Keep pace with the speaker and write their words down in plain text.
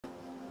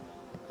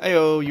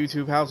Heyo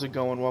YouTube, how's it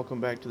going? Welcome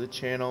back to the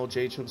channel.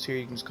 J-Chubs here,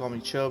 you can just call me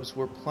Chubs.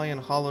 We're playing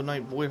Hollow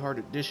Knight Voidheart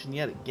Edition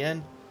yet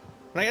again.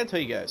 And I gotta tell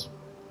you guys,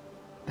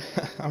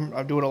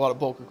 I'm doing a lot of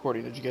bulk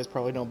recording, as you guys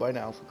probably know by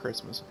now, for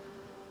Christmas.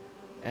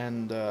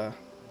 And,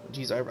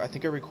 geez, I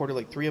think I recorded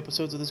like 3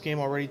 episodes of this game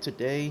already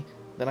today.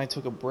 Then I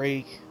took a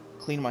break,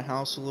 cleaned my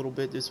house a little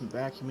bit, did some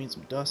vacuuming,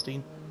 some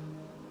dusting.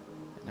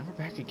 And now we're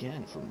back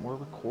again for more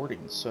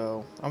recording.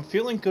 So, I'm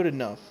feeling good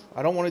enough.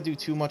 I don't want to do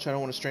too much, I don't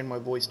want to strain my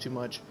voice too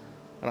much.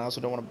 And I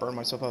also don't want to burn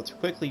myself out too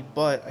quickly,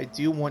 but I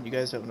do want you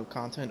guys to have enough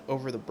content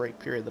over the break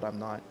period that I'm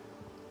not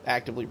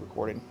actively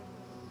recording,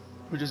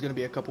 which is going to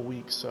be a couple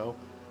weeks, so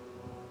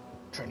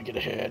I'm trying to get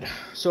ahead.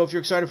 So if you're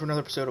excited for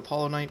another episode of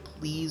Hollow Knight,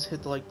 please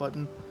hit the like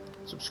button,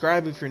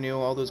 subscribe if you're new,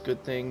 all those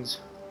good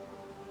things.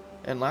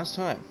 And last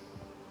time,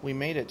 we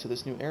made it to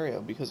this new area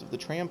because of the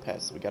tram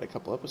pass that we got a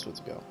couple episodes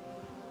ago.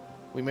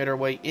 We made our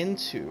way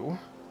into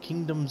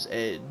Kingdom's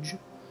Edge,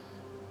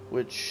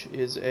 which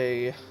is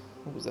a...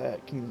 what was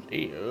that? Kingdom's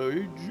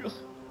Edge?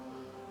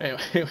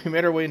 Anyway, we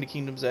made our way into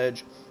Kingdom's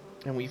Edge,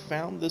 and we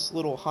found this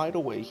little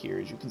hideaway here,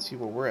 as you can see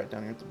where we're at,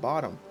 down here at the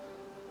bottom.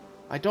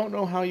 I don't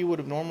know how you would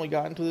have normally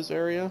gotten to this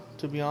area,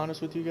 to be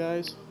honest with you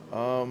guys.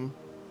 But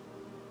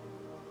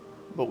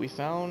we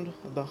found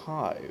the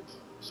Hive.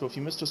 So if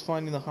you missed us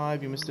finding the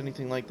Hive, you missed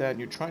anything like that, and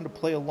you're trying to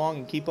play along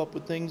and keep up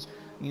with things,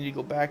 you need to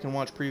go back and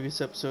watch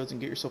previous episodes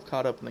and get yourself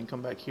caught up, and then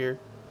come back here.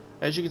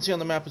 As you can see on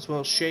the map as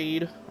well,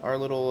 Shade, our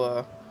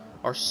little,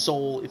 our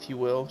soul, if you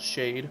will,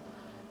 Shade,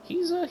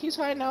 he's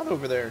hiding out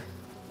over there,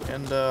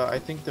 and I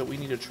think that we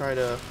need to try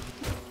to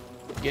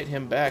get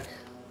him back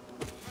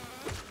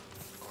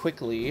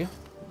quickly,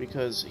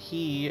 because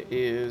he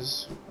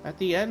is at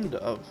the end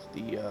of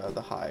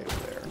the Hive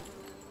there,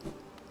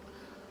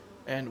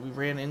 and we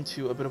ran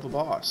into a bit of a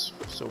boss,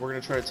 so we're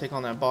gonna try to take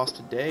on that boss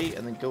today,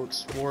 and then go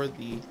explore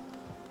the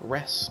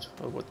rest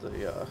of what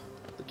the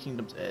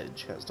Kingdom's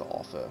Edge has to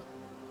offer.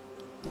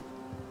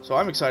 So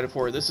I'm excited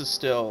for it. This is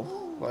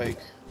still like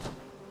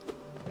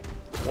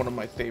one of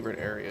my favorite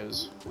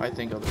areas, I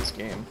think, of this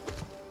game,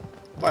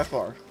 by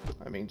far.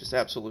 I mean, just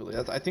absolutely.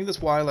 I think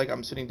that's why, like,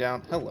 I'm sitting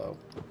down. Hello.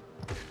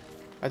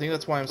 I think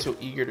that's why I'm so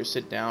eager to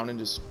sit down and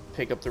just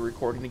pick up the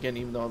recording again,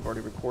 even though I've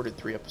already recorded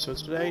 3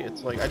 episodes today.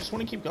 It's like I just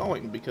want to keep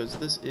going because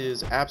this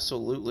is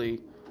absolutely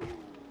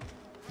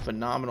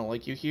phenomenal.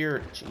 Like, you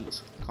hear,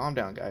 jeez, calm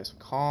down, guys,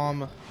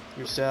 calm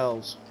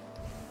yourselves.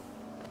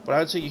 But I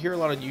would say you hear a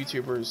lot of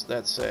YouTubers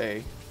that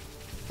say,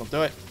 "Don't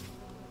do it."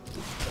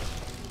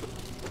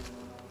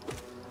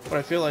 But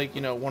I feel like,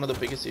 you know, one of the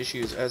biggest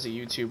issues as a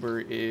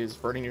YouTuber is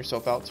burning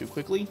yourself out too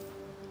quickly.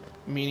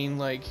 Meaning,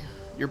 like,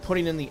 you're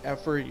putting in the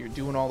effort, you're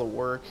doing all the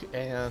work,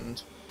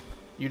 and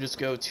you just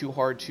go too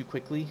hard too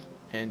quickly,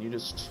 and you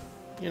just,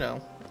 you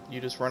know, you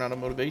just run out of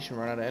motivation,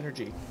 run out of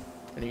energy,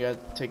 and you gotta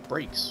take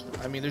breaks.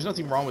 I mean, there's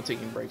nothing wrong with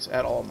taking breaks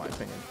at all, in my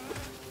opinion.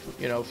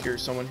 You know, if you're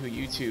someone who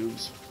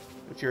YouTubes,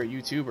 if you're a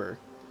YouTuber,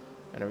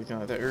 and everything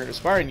like that, or an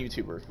aspiring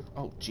YouTuber.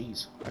 Oh,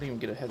 jeez, I didn't even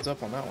get a heads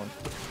up on that one.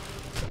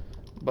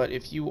 But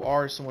if you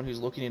are someone who's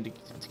looking into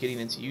getting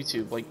into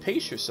YouTube, like,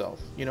 pace yourself.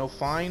 You know,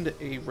 find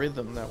a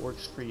rhythm that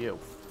works for you,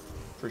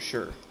 for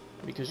sure,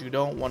 because you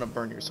don't want to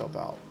burn yourself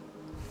out.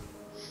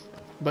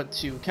 But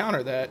to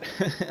counter that,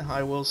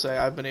 I will say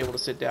I've been able to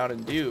sit down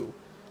and do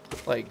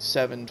like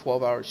 7,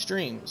 12-hour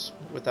streams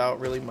without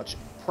really much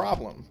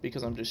problem,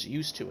 because I'm just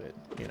used to it,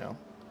 you know.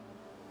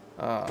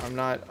 I'm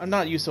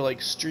not used to,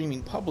 like,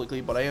 streaming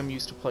publicly, but I am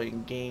used to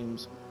playing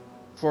games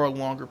for a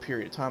longer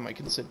period of time. I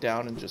can sit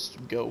down and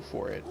just go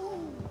for it.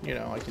 You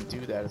know, I can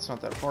do that. It's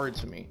not that hard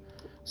to me.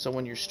 So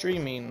when you're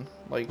streaming,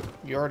 like,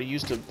 you're already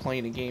used to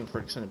playing a game for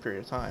an extended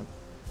period of time.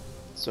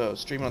 So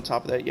streaming on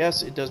top of that,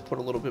 yes, it does put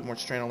a little bit more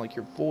strain on, like,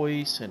 your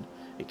voice, and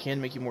it can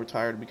make you more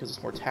tired because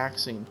it's more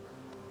taxing.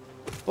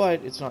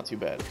 But it's not too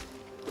bad.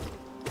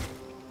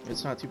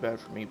 It's not too bad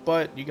for me.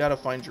 But you gotta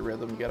find your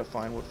rhythm. You gotta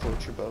find what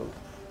floats your boat.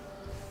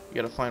 You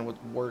gotta find what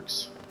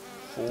works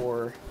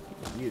for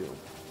you.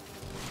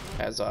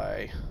 As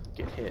I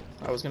get hit.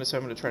 I was gonna say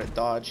I'm gonna try to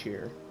dodge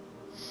here.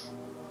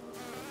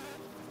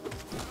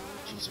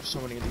 Jeez, there's so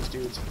many of these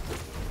dudes.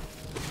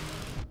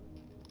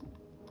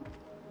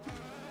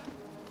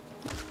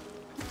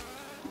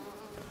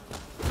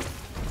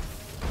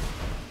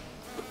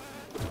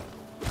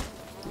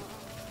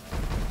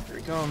 Here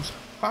he comes.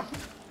 Ha!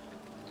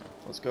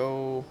 Let's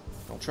go.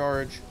 Don't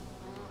charge.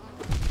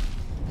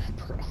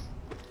 Bro.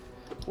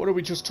 What did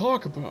we just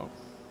talk about?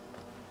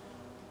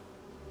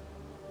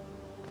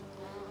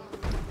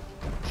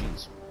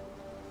 Jeez.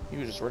 He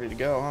was just ready to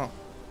go, huh?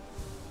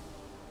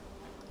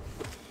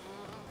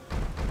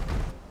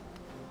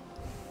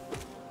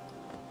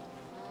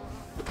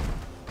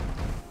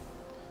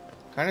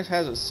 Kind of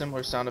has a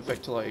similar sound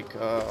effect to, like,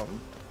 the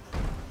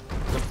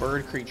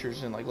bird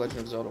creatures in, like, Legend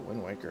of Zelda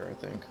Wind Waker, I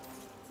think.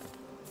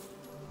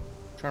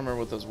 I'm trying to remember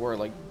what those were,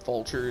 like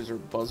vultures or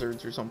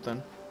buzzards or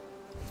something.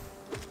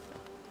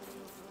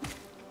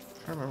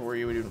 I don't remember where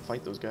you would even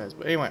fight those guys,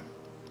 but anyway,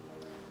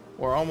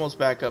 we're almost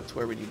back up to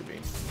where we need to be.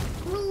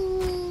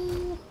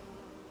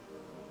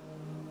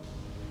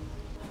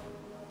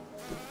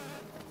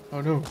 Oh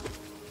no.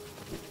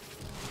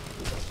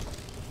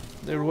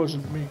 There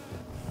wasn't me.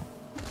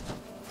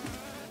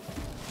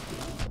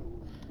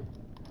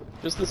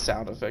 Just the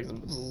sound effects of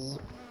bzzz.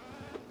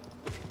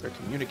 They're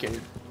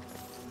communicating.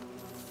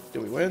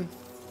 Do we win?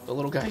 The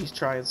little guy, he's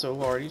trying so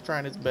hard. He's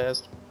trying his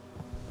best.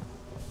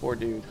 Poor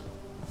dude.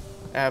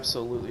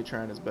 Absolutely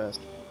trying his best.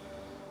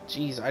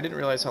 Jeez, I didn't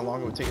realize how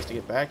long it would take us to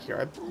get back here.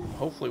 I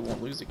hopefully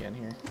won't lose again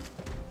here.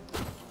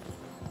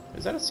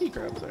 Is that a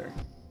secret up there?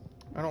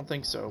 I don't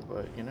think so,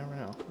 but you never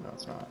know. No,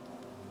 it's not.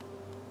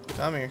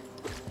 Come here.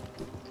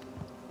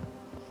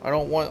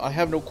 I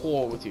have no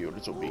quarrel with you,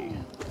 this will be.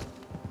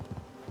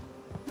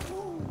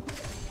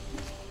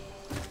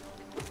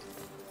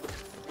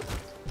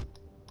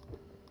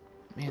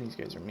 Man, these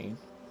guys are mean.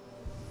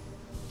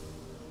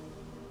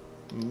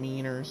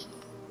 Meaners.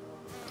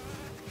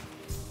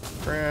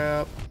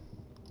 Crap.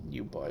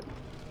 You butt.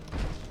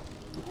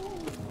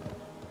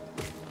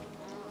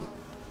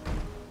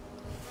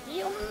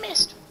 You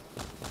missed.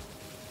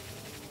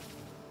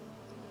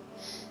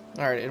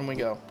 Alright, in we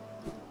go.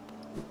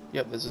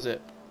 Yep, this is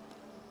it.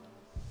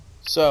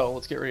 So,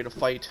 let's get ready to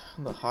fight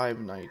the Hive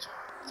Knight.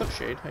 What's up,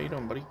 Shade? How you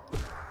doing, buddy?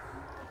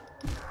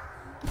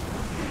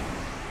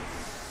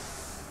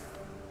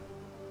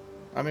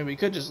 I mean, we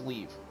could just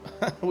leave.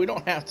 We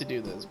don't have to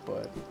do this,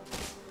 but...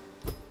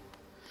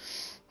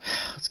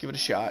 let's give it a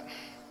shot.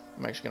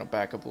 I'm actually going to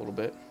back up a little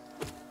bit.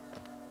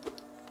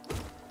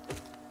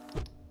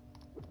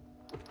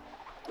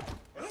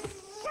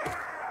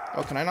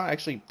 Oh, can I not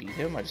actually beat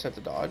him? I just have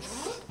to dodge?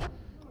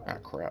 Ah,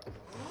 crap.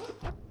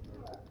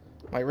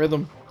 My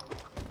rhythm.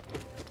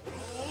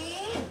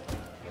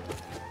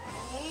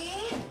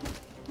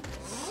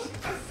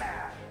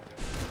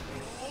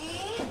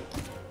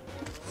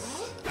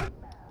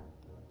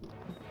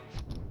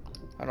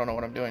 I don't know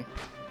what I'm doing.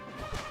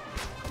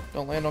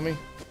 Don't land on me.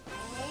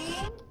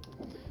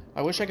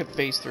 I wish I could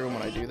phase through him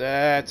when I do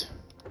that.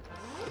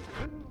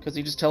 Because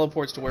he just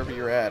teleports to wherever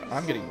you're at.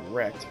 I'm getting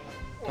wrecked.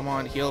 Come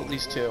on, heal at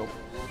least 2.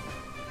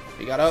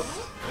 He got up.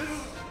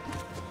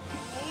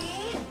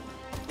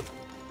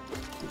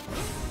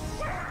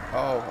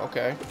 Oh,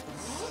 okay.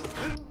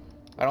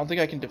 I don't think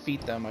I can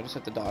defeat them. I just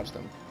have to dodge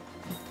them.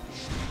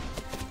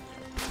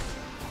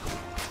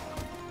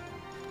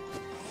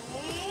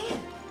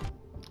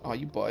 Oh,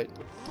 you butt.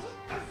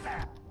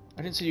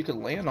 I didn't see you could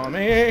land on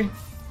me.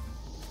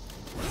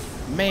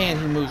 Man,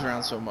 he moves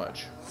around so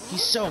much.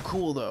 He's so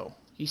cool, though.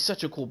 He's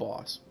such a cool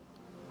boss.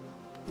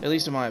 At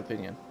least in my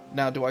opinion.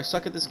 Now, do I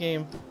suck at this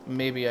game?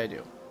 Maybe I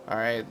do.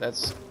 Alright,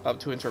 that's up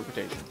to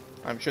interpretation.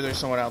 I'm sure there's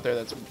someone out there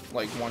that's,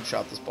 like,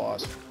 one-shot this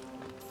boss.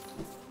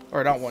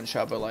 Or not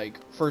one-shot, but, like,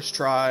 first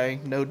try,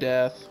 no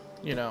death,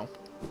 you know.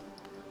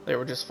 They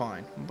were just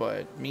fine.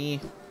 But me,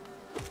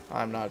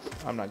 I'm not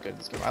good at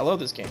this game. I love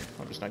this game.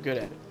 I'm just not good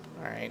at it.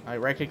 Alright, I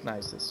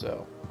recognize this,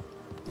 so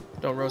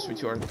don't roast me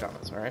too hard in the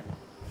comments, alright?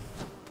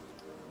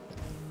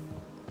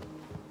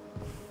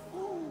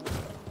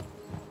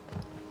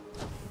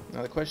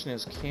 Now the question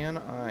is, can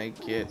I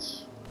get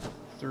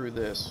through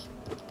this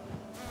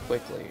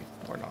quickly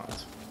or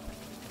not?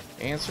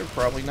 Answer,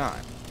 probably not,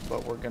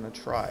 but we're gonna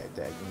try,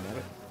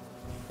 dadgummit.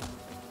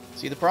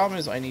 See, the problem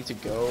is I need to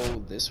go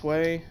this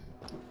way,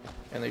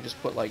 and they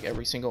just put like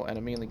every single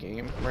enemy in the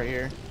game right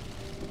here.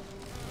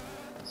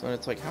 So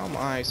it's like, how am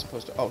I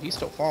supposed to... Oh, he's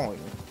still following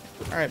me.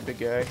 Alright, big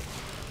guy.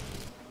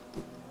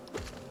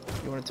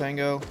 You want a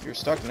tango? You're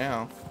stuck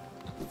now.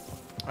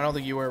 I don't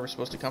think you were ever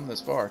supposed to come this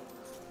far.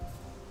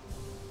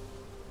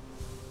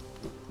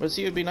 But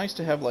see, it would be nice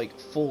to have, like,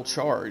 full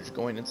charge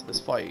going into this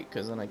fight,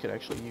 because then I could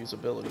actually use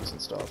abilities and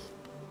stuff.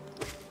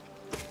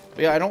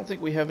 But yeah, I don't think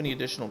we have any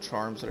additional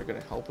charms that are going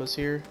to help us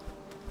here.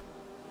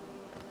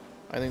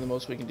 I think the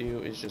most we can do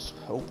is just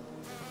hope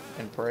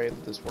and pray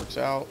that this works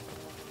out.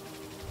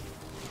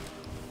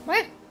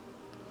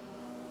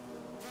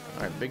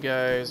 Alright, big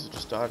guys,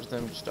 just dodge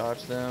them, just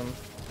dodge them.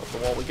 Up the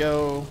wall we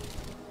go.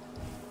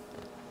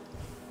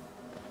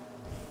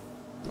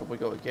 Up we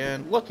go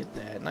again. Look at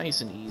that,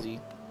 nice and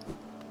easy.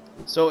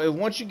 So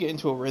once you get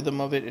into a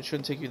rhythm of it, it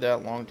shouldn't take you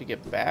that long to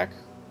get back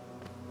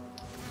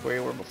where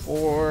you were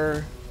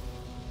before.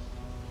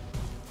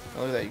 Oh,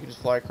 look at that, you can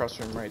just fly across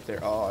from right there.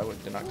 Oh,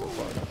 I did not go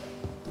far enough.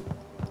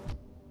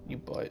 You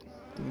butt.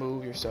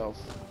 Move yourself.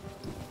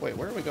 Wait,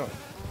 where are we going?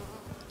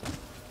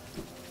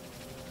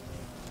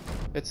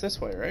 It's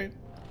this way, right?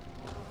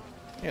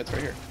 Yeah, it's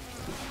right here.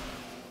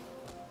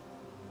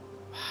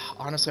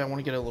 Honestly, I want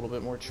to get a little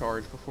bit more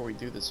charge before we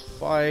do this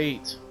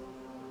fight.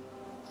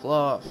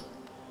 Fluff.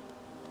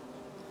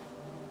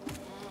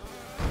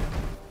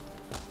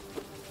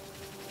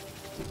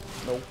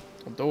 Nope,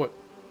 don't do it.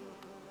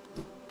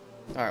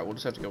 Alright, we'll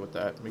just have to go with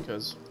that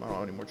because I don't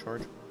have any more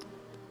charge.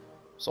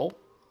 Soul?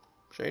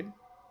 Shade?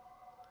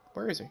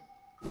 Where is he?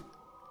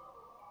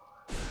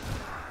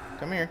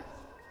 Come here.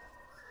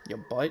 You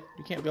butt.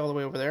 You can't be all the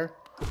way over there.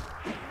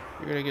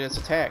 You're gonna get us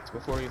attacked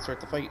before we can start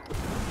the fight.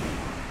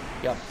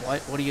 Yeah,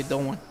 what are you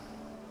doing?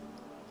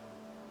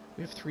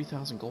 We have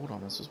 3,000 gold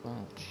on us as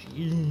well.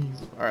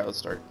 Jeez. Alright, let's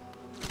start.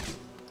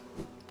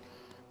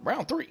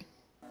 Round 3.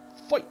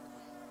 Fight!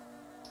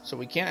 So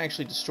we can't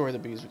actually destroy the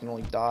bees, we can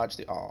only dodge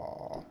the...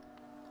 Aww.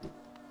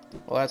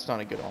 Well, that's not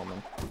a good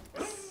omen.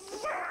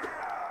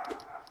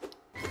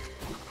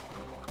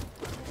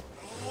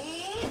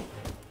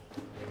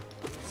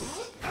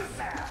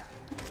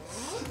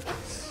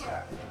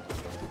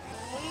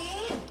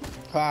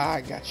 Ah,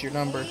 I got your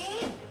number.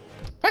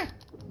 Ah!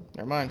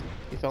 Never mind.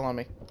 He fell on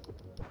me.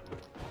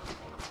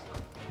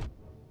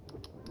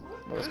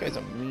 Well, this guy's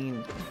a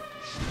mean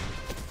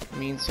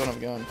son of a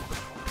gun.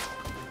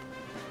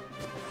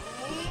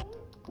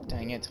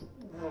 Dang it.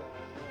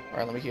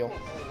 Alright, let me heal.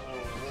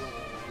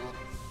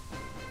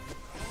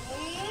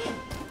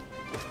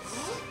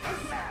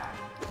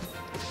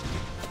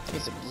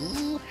 He's a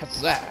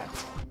what's that?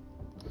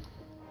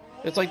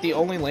 It's like the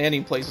only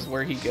landing place is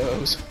where he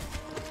goes.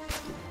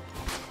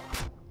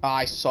 Ah,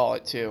 I saw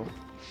it too.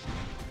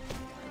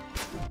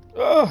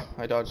 Ugh,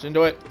 I dodged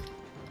into it.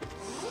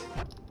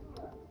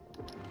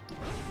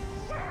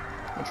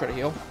 I'll try to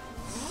heal.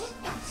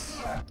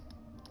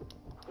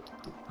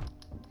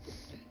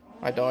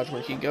 I dodge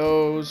where he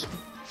goes.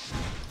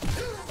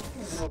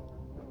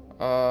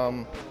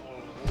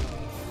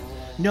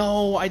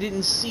 No, I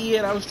didn't see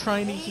it. I was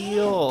trying to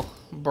heal.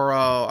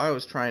 Bro, I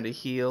was trying to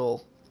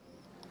heal.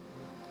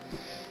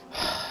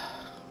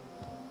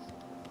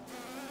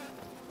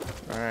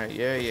 Alright,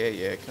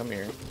 yeah. Come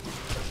here.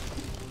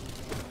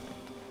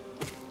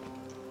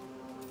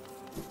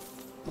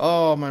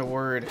 Oh, my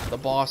word. The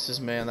bosses,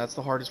 man. That's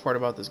the hardest part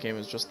about this game,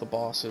 is just the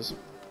bosses.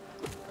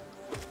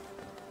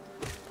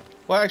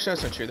 Well, actually,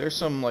 that's not true. There's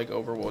some, like,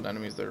 overworld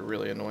enemies that are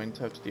really annoying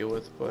to have to deal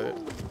with, but...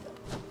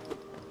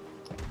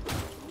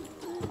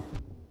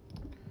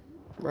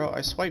 Bro,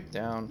 I swiped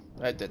down.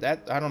 I did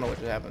that. I don't know what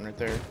just happened right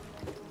there.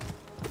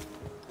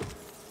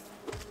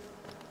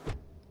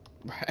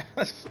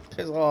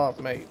 Piss off,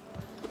 mate.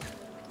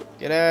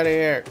 Get out of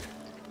here.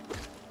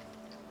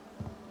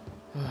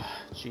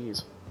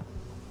 Jeez.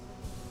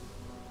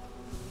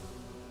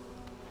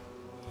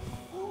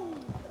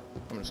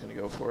 I'm just gonna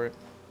go for it.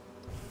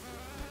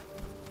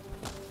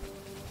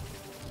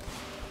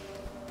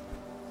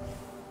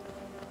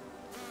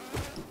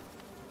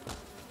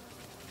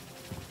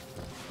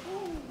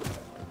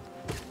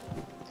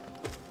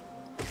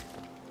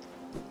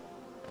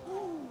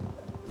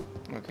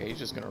 Okay, he's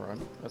just gonna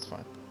run. That's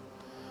fine.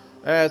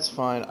 That's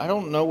fine. I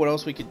don't know what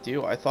else we could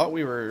do. I thought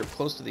we were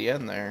close to the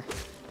end there.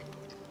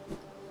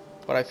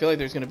 But I feel like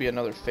there's gonna be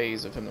another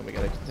phase of him that we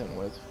gotta contend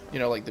with. You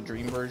know, like the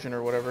dream version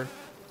or whatever.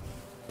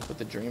 With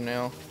the dream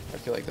nail. I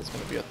feel like that's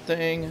gonna be a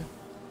thing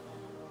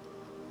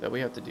that we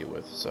have to deal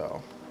with.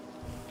 So,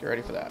 get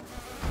ready for that.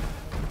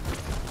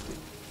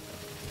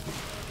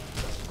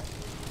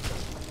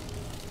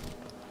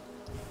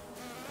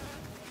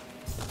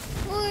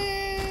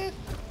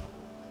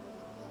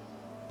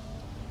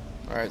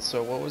 Alright,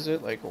 so what was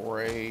it? Like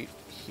right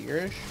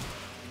here-ish?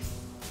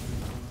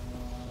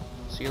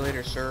 See you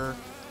later, sir.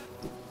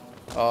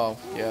 Oh,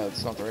 yeah,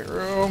 it's not the right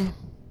room.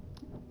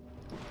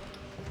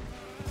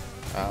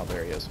 Oh,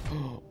 there he is.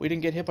 We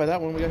didn't get hit by that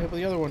one, we got hit by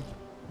the other one.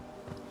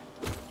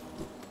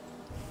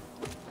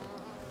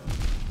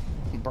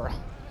 Bruh.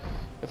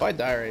 If I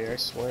die right here, I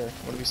swear,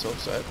 I'm gonna be so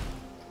upset.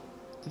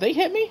 Did they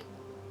hit me?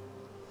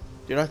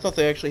 Dude, I thought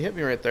they actually hit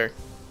me right there.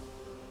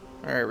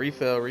 Alright,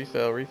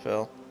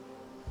 refill.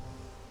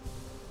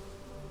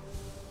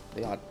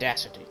 The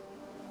audacity.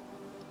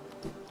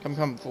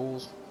 Come,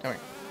 fools. Come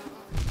here.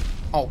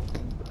 Oh,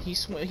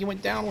 he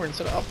went downward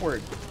instead of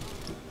upward.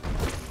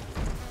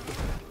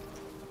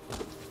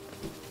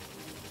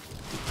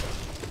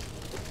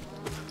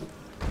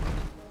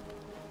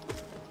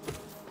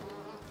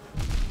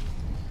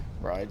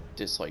 Bro, I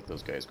dislike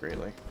those guys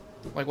greatly.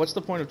 Like, what's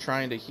the point of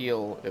trying to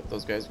heal if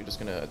those guys are just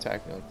gonna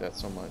attack me like that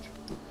so much?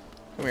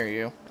 Come here,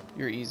 you.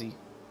 You're easy.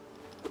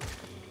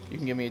 You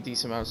can give me a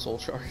decent amount of soul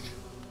charge.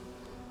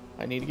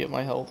 I need to get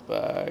my health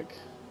back.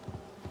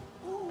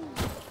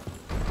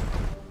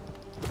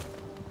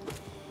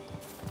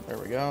 There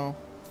we go.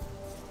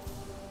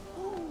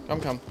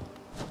 Come.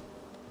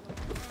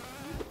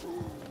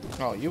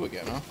 Oh, you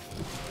again, huh?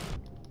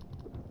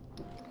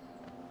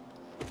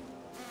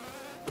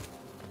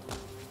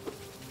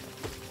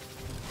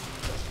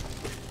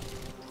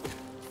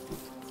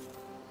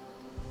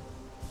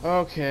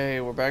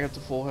 Okay, we're back up to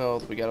full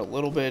health. We got a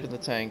little bit in the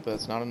tank, but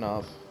that's not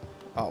enough.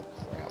 Oh,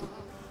 crap.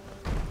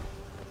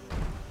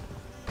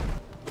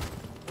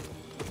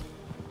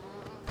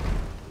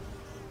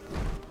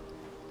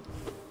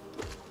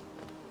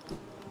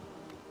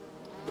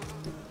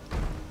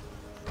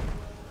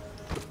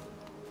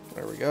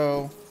 There we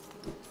go.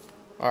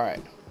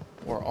 Alright.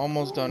 We're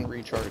almost done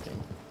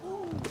recharging.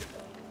 Oh,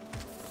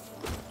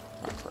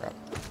 crap.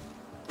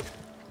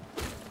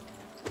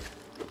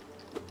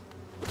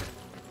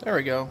 There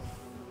we go.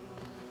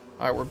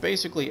 Alright, we're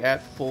basically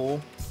at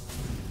full.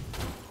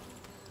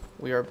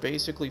 We are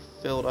basically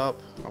filled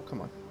up. Oh,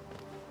 come on.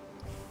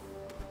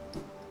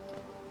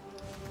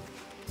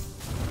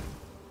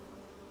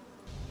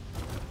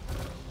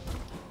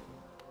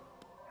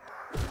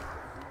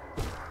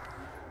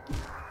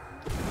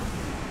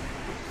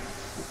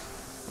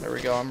 There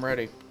we go, I'm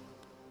ready.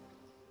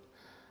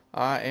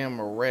 I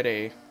am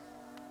ready.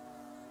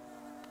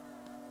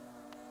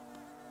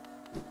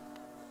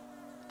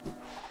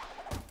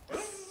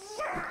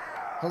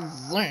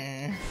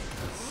 Huzzah.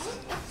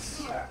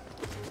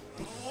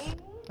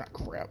 Ah,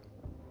 crap.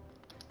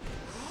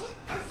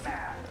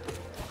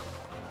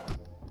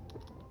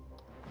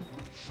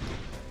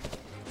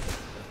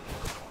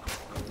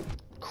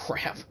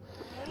 Crap.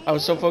 I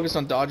was so focused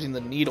on dodging the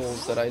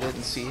needles that I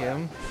didn't see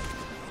him.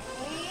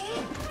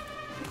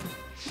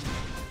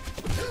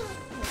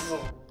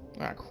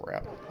 Ah,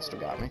 crap. Still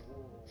got me.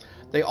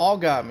 They all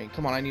got me.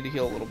 Come on, I need to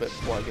heal a little bit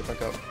before I get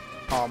back up.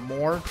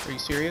 More? Are you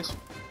serious?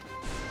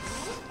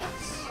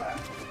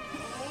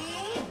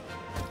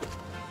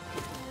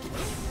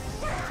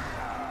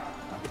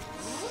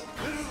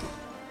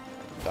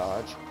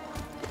 Dodge.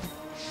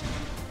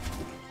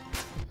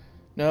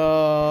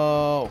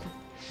 No!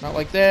 Not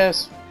like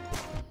this!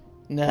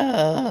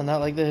 No, not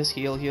like this.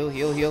 Heal, heal,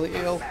 heal, heal,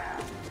 heal.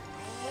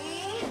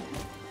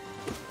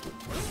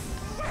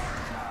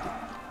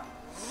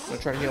 I'm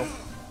gonna try to heal.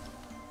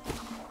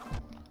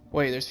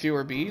 Wait, there's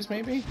fewer bees,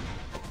 maybe?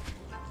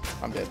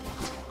 I'm dead.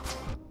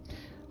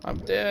 I'm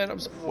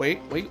dead.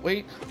 Wait, wait,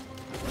 wait.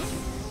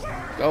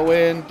 Go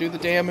in, do the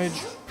damage.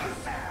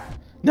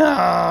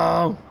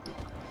 No!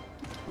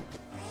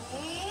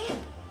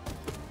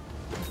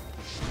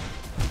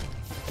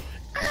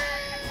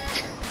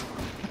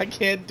 I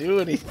can't do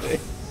anything.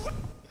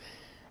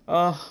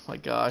 Oh my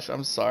gosh,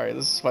 I'm sorry.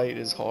 This fight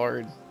is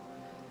hard.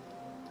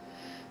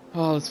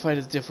 Oh, this fight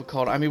is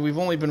difficult. I mean, we've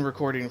only been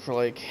recording for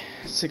like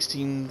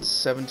 16,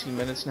 17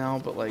 minutes now,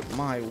 but like,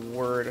 my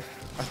word.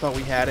 I thought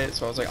we had it,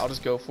 so I was like, I'll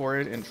just go for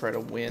it and try to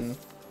win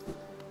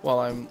while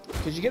I'm...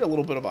 Because you get a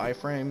little bit of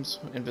iframes,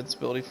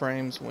 invincibility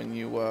frames, when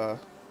you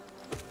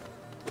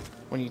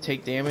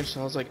take damage,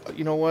 so I was like,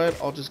 you know what?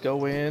 I'll just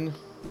go in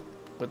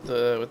with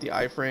the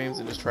iframes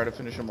and just try to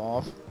finish him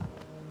off.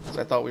 Because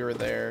I thought we were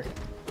there.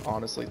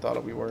 Honestly,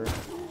 thought we were.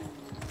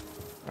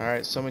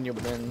 Alright, summon your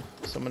men.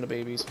 Summon the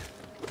babies.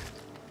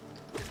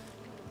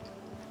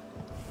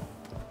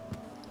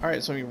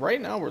 Alright, so I mean,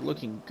 right now we're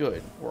looking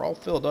good. We're all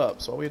filled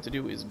up, so all we have to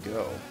do is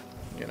go.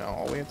 You know,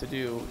 all we have to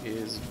do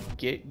is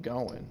get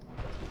going.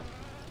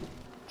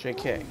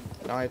 JK.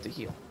 Now I have to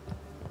heal.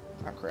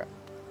 Ah, crap.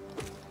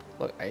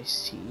 Look, I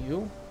see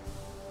you.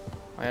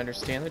 I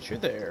understand that you're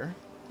there.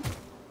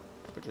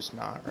 But just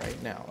not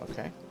right now,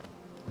 okay?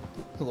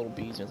 The little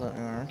bees are like,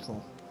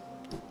 excellent.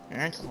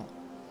 Excellent.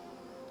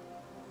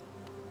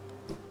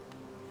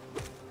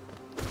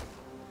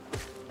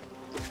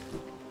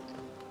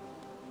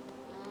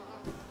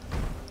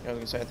 I was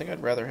gonna say, I think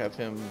I'd rather have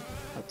him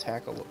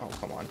attack a little. Oh,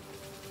 come on.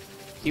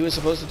 He was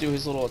supposed to do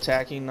his little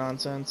attacking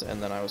nonsense,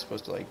 and then I was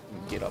supposed to, like,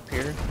 get up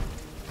here.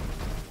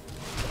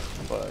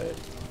 But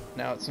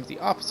now it seems the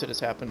opposite has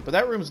happened. But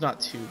that room's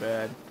not too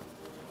bad.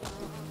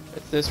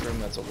 It's this room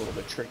that's a little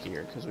bit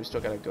trickier, because we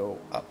still gotta go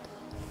up.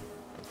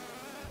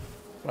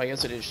 But I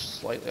guess it is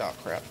slightly... Oh,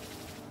 crap.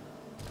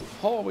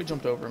 Oh, we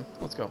jumped over him.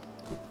 Let's go.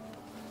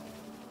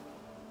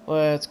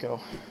 Let's go.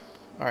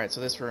 Alright, so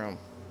this room.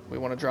 We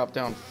want to drop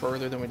down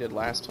further than we did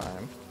last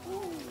time.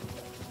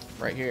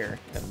 Right here.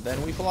 And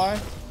then we fly?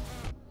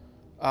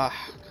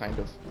 Ah, kind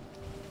of.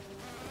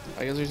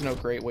 I guess there's no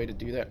great way to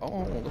do that.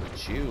 Oh, look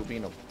at you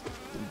being a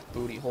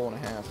booty hole and a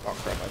half. Oh,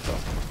 crap, I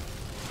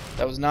fell.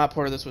 That was not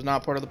part of this. Was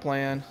not part of the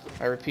plan.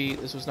 I repeat,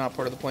 this was not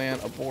part of the plan.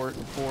 Abort,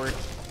 report.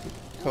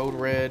 Code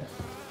red.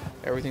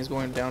 Everything's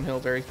going downhill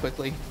very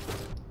quickly.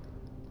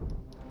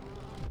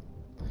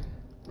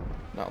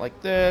 Not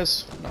like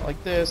this, not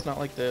like this, not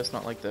like this,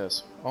 not like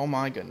this. Oh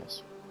my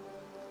goodness.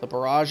 The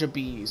barrage of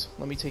bees.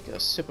 Let me take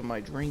a sip of my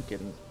drink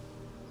and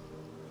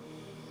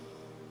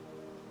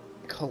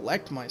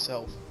collect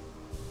myself.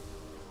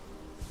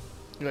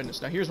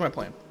 Goodness. Now here's my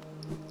plan.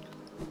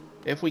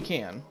 If we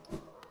can.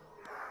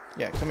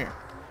 Yeah, come here.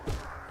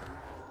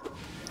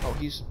 Oh,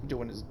 he's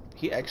doing his...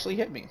 He actually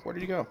hit me. Where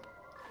did he go?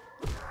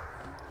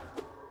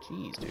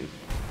 Jeez, dude.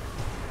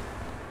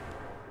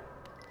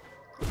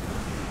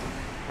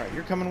 Alright,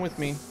 you're coming with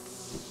me.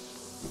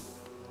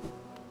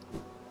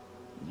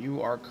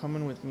 You are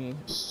coming with me,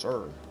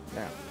 sir.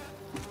 Now.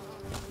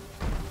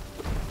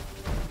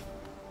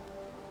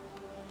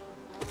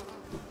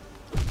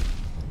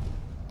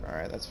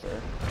 Alright, that's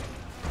fair.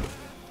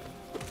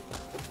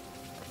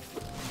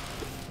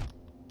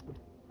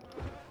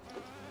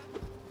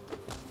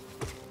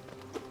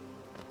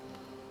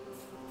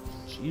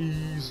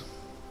 Jeez.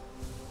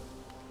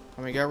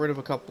 I mean, got rid of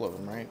a couple of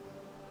them, right?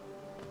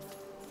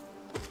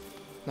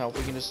 Now, if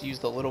we can just use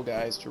the little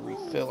guys to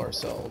refill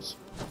ourselves.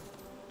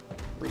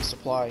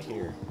 Resupply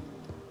here.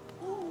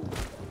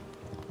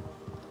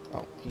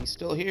 Oh, he's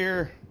still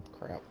here.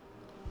 Crap.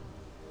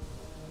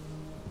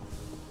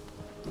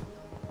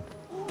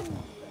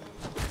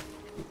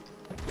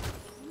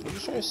 You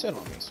just try to sit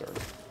on me, sir.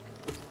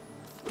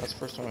 That's the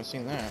first time I've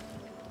seen that.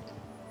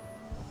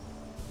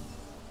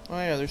 Oh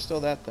yeah, there's still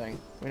that thing.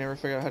 We never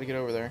figured out how to get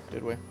over there,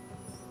 did we?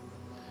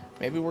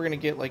 Maybe we're gonna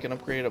get like an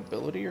upgraded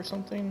ability or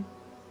something?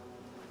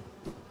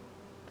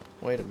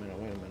 Wait a minute,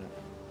 wait a minute.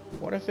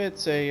 What if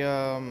it's a,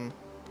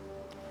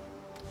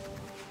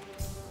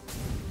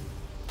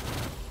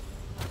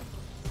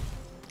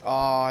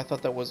 Oh, I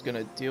thought that was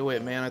gonna do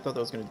it, man. I thought that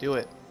was gonna do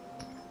it.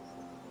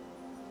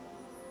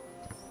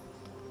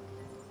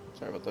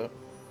 about that.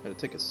 I had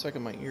to take a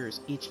second. My ear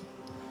is itchy.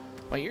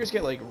 My ears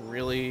get like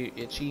really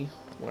itchy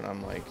when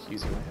I'm like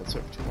using my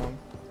headset for too long.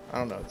 I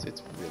don't know.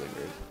 It's really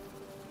weird.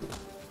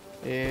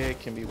 It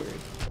can be weird.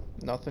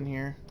 Nothing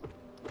here.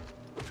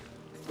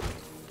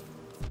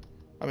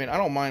 I mean, I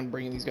don't mind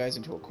bringing these guys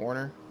into a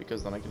corner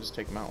because then I can just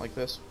take them out like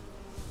this.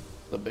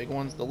 The big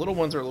ones, the little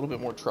ones are a little bit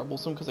more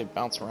troublesome because they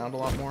bounce around a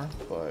lot more.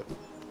 But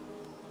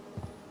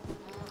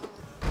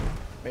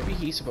maybe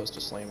he's supposed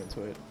to slam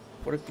into it.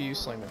 What if you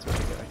slam into the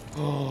guy?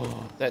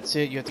 Oh, that's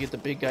it. You have to get the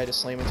big guy to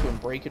slam into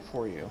and break it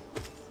for you.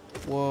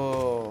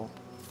 Whoa.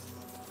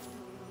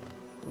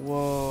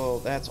 Whoa,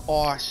 that's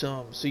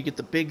awesome. So you get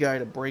the big guy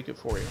to break it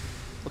for you.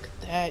 Look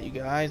at that, you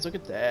guys. Look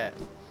at that.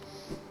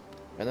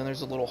 And then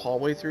there's a little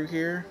hallway through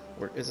here.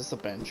 Where is this a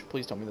bench?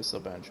 Please tell me this is a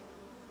bench.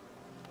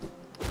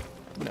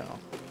 No.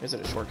 Is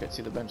it a shortcut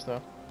to the bench,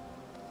 though?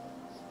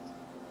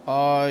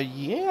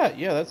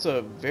 Yeah, that's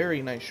a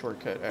very nice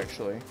shortcut,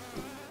 actually.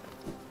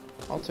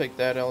 I'll take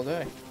that all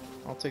day.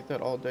 I'll take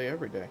that all day,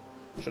 every day.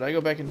 Should I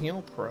go back and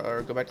heal?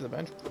 Or go back to the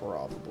bench?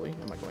 Probably.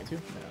 Am I going to?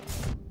 No.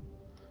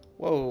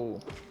 Whoa.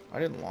 I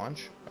didn't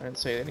launch. I didn't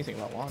say anything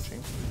about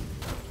launching.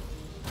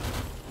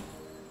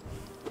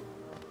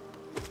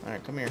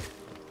 Alright, come here.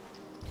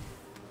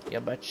 Yeah,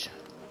 bitch.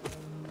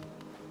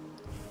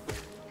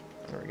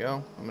 There we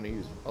go. I'm going to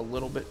use a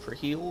little bit for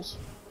heals.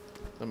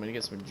 I'm going to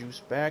get some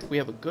juice back. We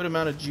have a good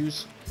amount of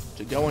juice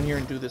to go in here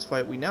and do this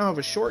fight. We now have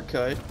a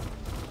shortcut.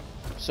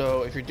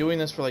 So if you're doing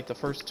this for like the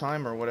first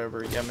time or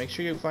whatever, yeah, make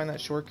sure you find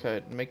that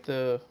shortcut. Make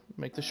the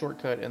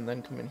shortcut and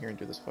then come in here and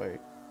do this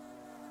fight.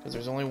 Because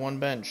there's only one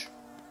bench.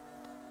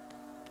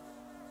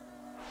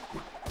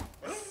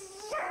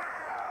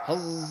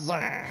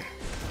 Huzzah!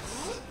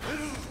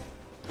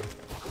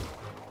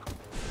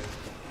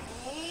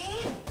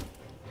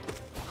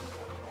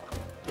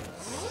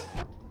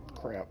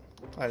 Crap.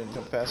 I didn't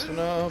jump fast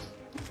enough.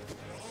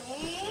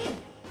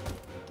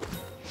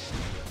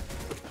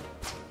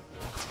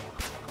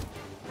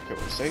 Okay,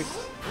 we're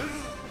safe.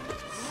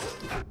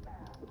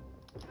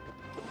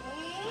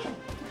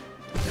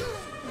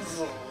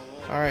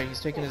 Alright, he's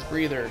taking his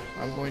breather.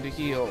 I'm going to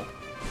heal.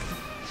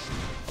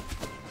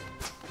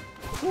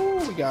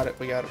 Woo, we got it,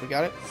 we got it, we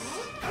got it.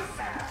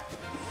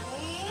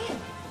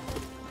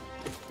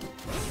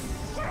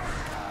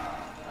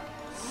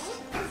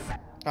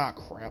 Ah,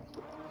 crap.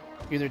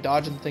 You're either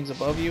dodging the things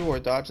above you or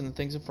dodging the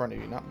things in front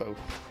of you, not both.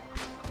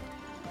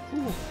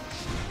 Ooh.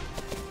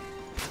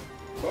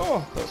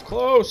 Oh, that was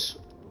close.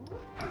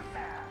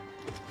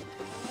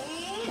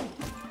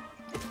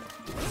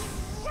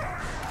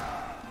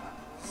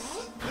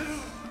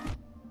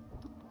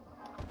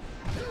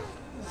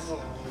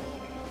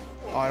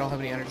 Oh, I don't have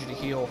any energy to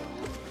heal.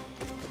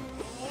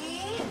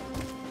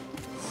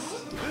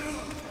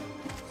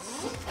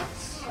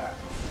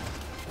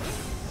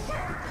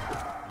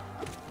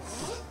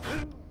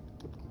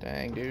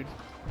 Dang, dude.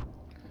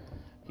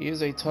 He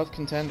is a tough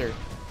contender.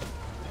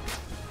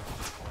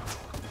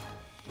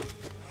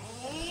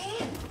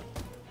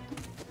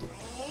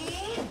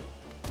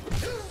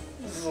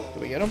 Do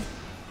we get him?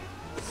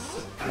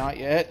 Not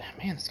yet.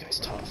 Man, this guy's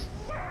tough.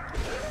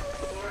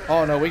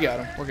 Oh, no, we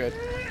got him. We're good.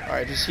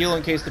 Alright, just heal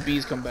in case the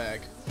bees come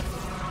back.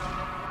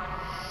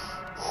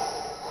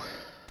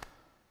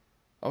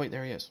 Oh, wait,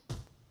 there he is.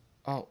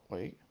 Oh,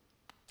 wait.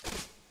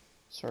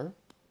 Sir?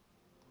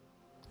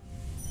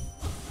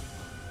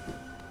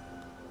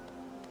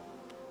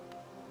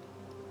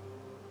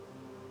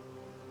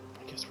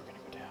 I guess we're gonna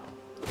go down.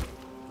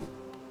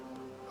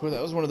 Oh,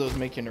 that was one of those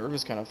make you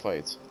nervous kind of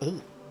fights.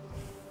 Ugh.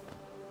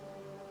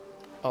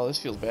 Oh, this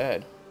feels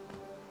bad.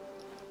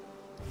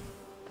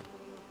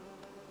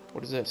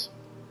 What is this?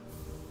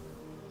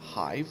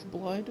 Hive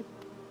blood?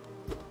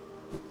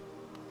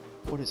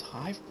 What is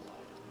hive blood?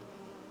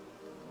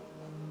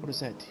 What does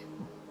that do?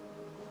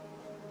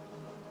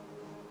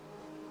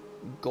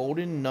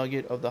 Golden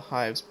nugget of the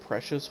hive's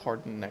precious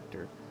hardened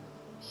nectar.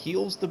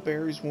 Heals the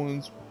bear's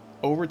wounds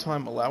over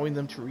time, allowing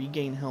them to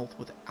regain health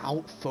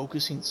without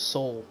focusing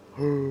soul.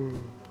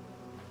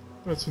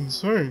 That's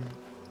insane.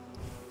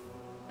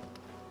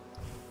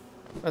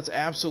 That's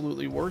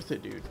absolutely worth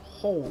it, dude.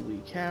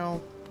 Holy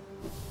cow.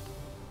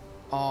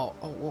 Oh,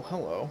 well,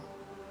 hello.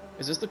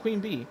 Is this the Queen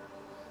Bee?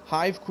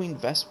 Hive Queen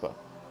Vespa.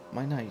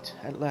 My knight,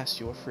 at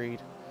last you are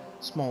freed.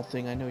 Small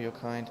thing, I know you're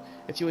kind.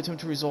 If you attempt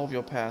to resolve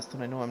your past,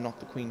 then I know I'm not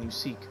the queen you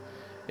seek.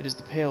 It is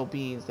the pale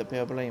beings that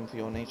bear blame for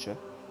your nature.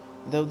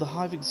 Though the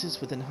hive exists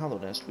within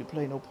Hallownest, we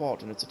play no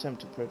part in its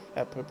attempt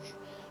at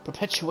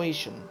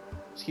perpetuation.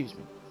 Excuse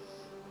me.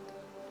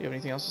 Do you have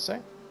anything else to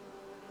say?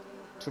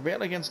 To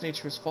rail against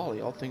nature is folly.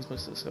 All things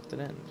must accept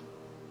an end.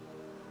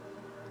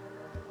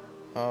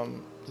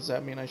 Does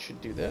that mean I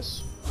should do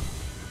this?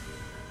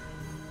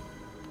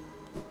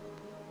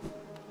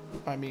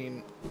 I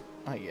mean,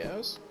 I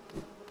guess.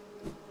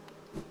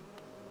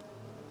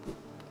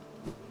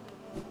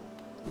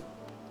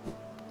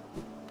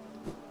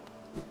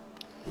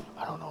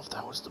 I don't know if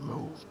that was the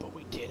move, but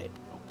we did it,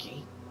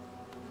 okay?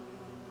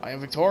 I am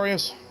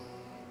victorious.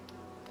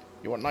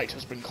 Your knight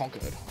has been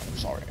conquered. I'm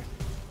sorry.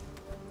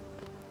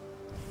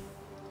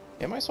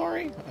 Am I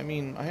sorry? I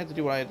mean, I had to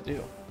do what I had to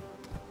do.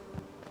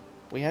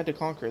 We had to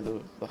conquer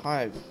the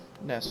Hive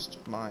nest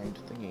mind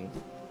thingy.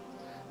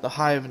 The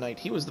Hive Knight.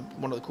 He was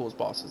one of the coolest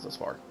bosses thus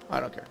far. I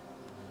don't care.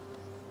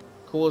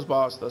 Coolest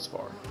boss thus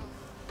far.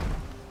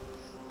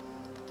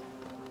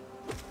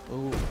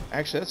 Ooh,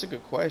 actually, that's a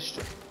good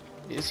question.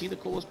 Is he the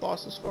coolest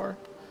boss thus far?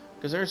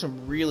 Because there are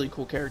some really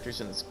cool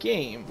characters in this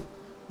game,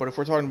 but if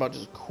we're talking about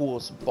just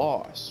coolest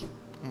boss,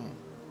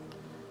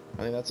 I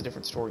think that's a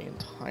different story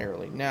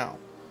entirely. Now,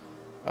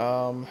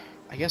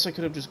 I guess I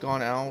could have just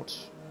gone out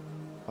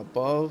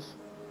above.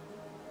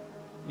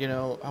 You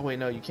know, oh wait,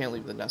 no, you can't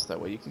leave the nest that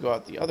way. You can go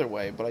out the other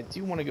way, but I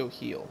do want to go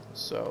heal.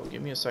 So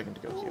give me a second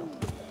to go heal.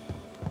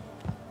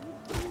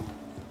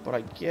 But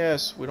I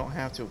guess we don't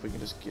have to if we can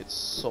just get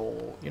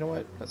soul. You know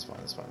what? That's fine.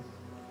 That's fine.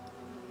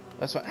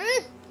 That's fine.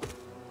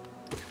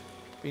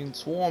 Being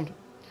swarmed.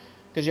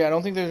 Because yeah, I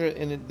don't think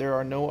there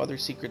are no other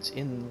secrets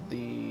in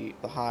the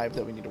hive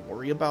that we need to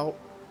worry about.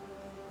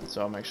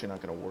 So I'm actually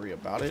not going to worry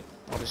about it.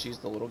 I'll just use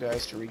the little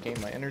guys to regain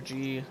my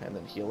energy and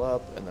then heal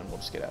up, and then we'll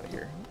just get out of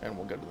here and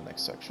we'll go to the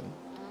next section.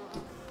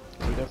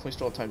 We definitely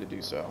still have time to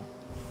do so.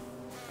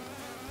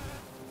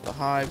 The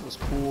hive was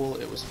cool.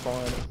 It was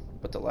fun.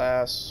 But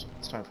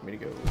it's time for me to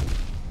go.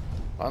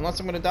 Unless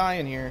I'm going to die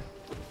in here,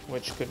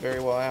 which could very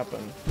well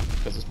happen,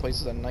 because this place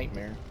is a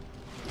nightmare.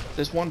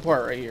 This one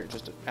part right here,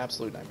 just an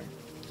absolute nightmare.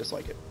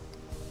 Dislike it.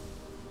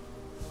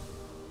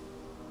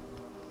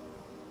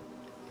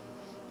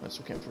 I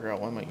still can't figure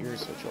out why my ears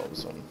switch all of a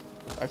sudden.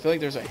 I feel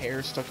like there's a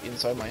hair stuck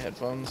inside my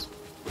headphones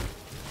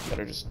that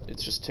are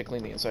it's just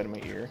tickling the inside of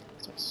my ear.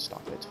 It's like,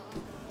 stop it.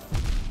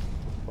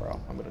 Bro,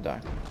 I'm going to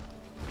die.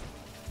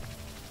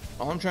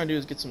 All I'm trying to do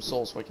is get some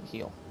souls so I can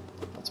heal.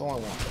 That's all I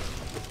want.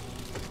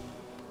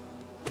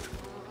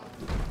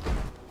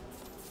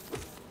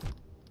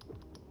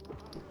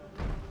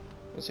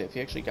 Let's see, if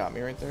he actually got me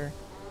right there,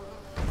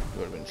 it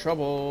would have been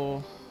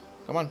trouble.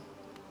 Come on.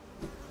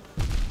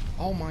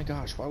 Oh my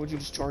gosh, why would you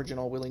just charge in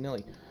all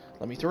willy-nilly?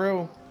 Let me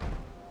through.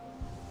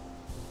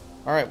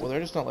 Alright, well, they're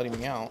just not letting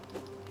me out.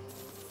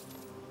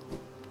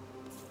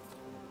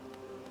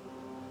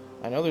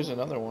 I know there's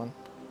another one.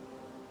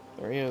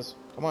 There he is.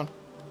 Come on.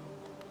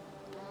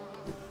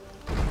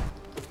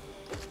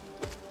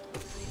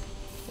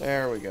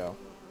 There we go.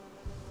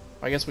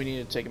 I guess we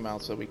needed to take him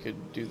out so we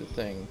could do the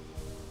thing.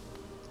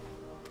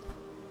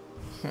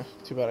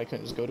 Too bad I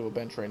couldn't just go to a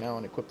bench right now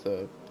and equip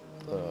the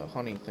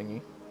honey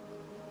thingy.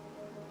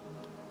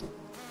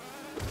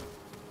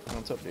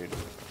 What's up, dude?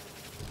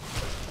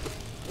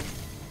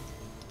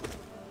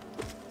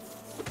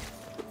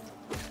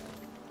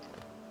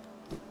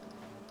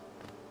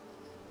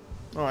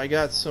 Oh, I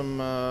got some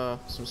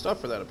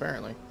stuff for that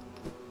apparently.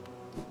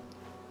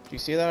 Do you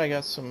see that? I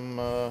got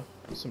some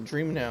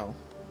Dream Now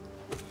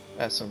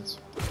essence.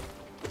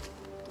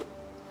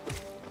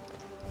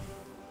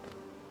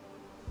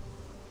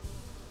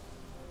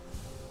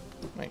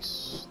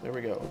 Nice. There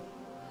we go.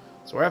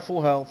 So we're at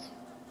full health.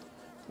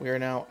 We are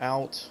now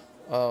out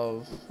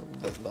of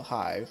the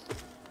hive.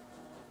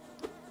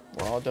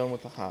 We're all done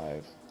with the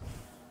hive.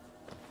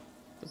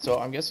 So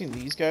I'm guessing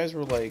these guys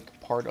were like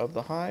part of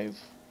the hive,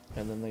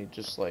 and then they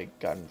just like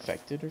got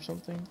infected or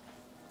something.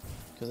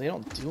 Because they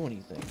don't do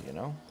anything, you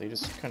know? They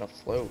just kind of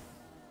float.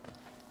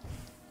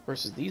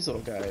 Versus these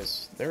little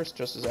guys, they're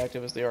just as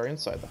active as they are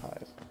inside the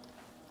hive.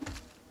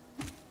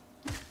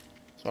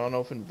 So I don't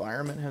know if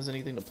environment has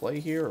anything to play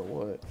here or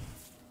what.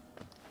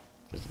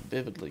 Just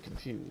vividly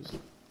confused.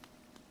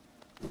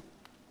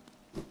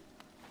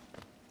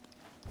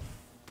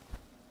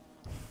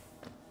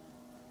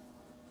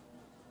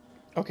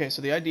 Okay,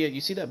 so the idea, you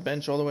see that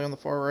bench all the way on the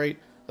far right?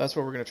 That's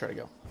where we're going to try to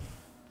go.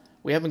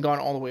 We haven't gone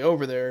all the way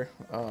over there,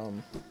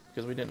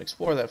 because we didn't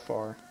explore that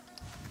far.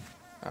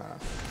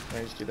 Can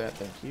I just do that?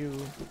 Thank you.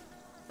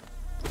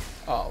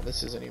 Oh,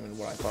 this isn't even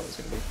what I thought it was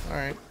going to be.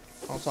 Alright,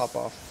 I'll top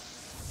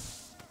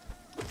off.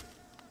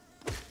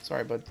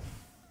 Sorry, bud.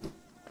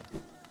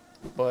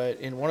 But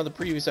in one of the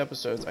previous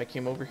episodes, I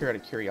came over here out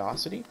of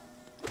curiosity.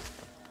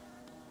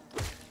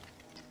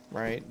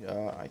 Right?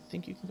 I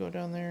think you can go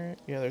down there.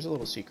 Yeah, there's a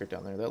little secret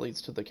down there. That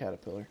leads to the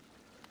caterpillar.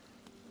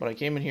 But I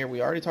came in here.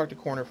 We already talked to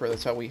Cornifer.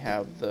 That's how we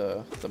have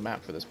the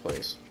map for this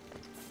place.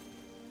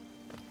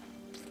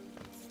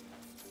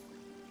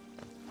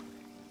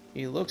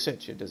 He looks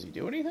at you. Does he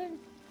do anything?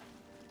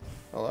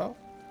 Hello?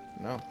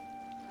 No.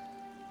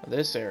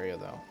 This area,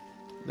 though.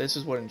 This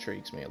is what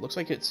intrigues me. It looks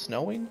like it's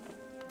snowing.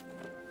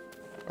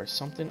 Or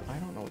something. I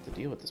don't know what the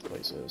deal with this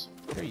place is.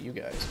 What are you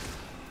guys?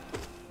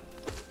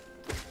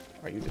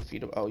 Are you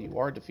defeatable? Oh, you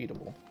are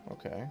defeatable.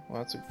 Okay.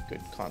 Well, that's a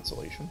good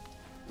consolation.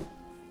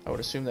 I would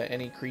assume that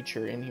any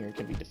creature in here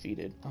can be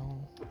defeated. Oh,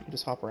 you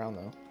just hop around,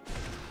 though.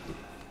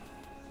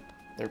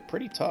 They're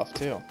pretty tough,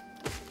 too.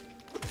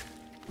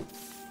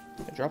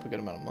 They drop a good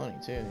amount of money,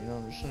 too. You know,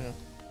 I'm just gonna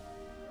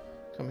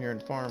come here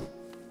and farm.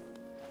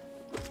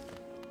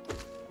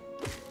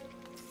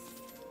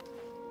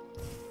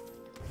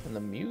 And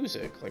the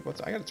music, like,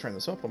 I gotta turn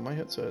this up on my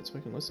headset so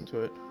I can listen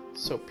to it.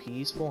 It's so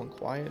peaceful and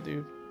quiet,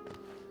 dude.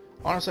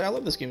 Honestly, I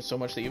love this game so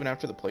much that even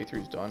after the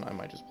playthrough's done, I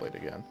might just play it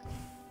again.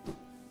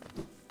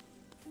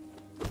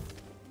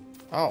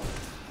 Oh.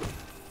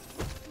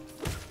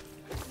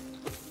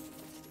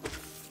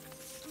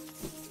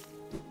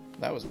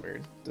 That was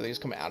weird. Did they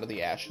just come out of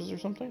the ashes or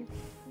something?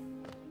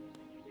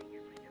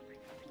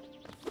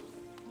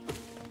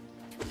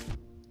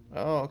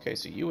 Oh, okay,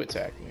 so you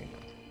attacked me.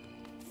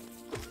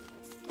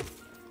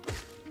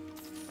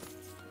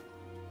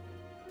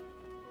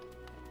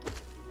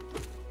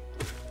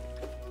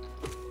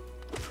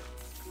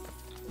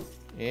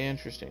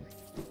 Interesting.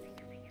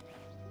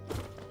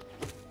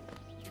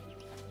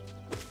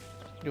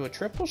 Do a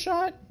triple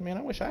shot? Man,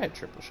 I wish I had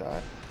triple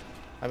shot.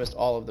 I missed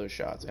all of those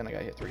shots, and I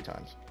got hit 3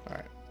 times.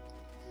 Alright.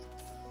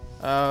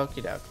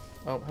 Okie doke.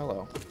 Oh,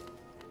 hello.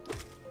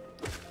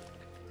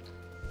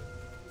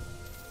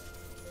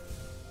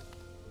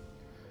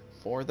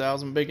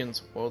 $4,000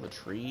 biggins. Whoa, the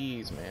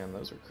trees, man.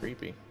 Those are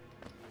creepy.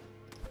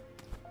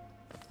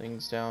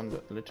 Things sound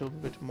a little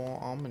bit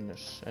more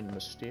ominous and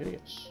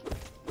mysterious.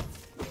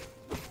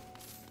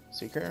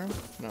 Secret room?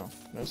 No,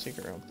 no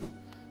secret room.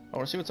 I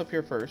want to see what's up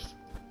here first.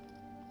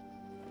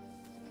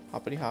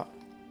 Hoppity hop.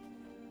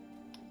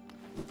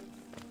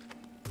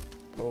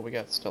 Oh, we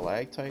got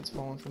stalactites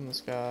falling from the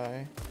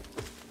sky.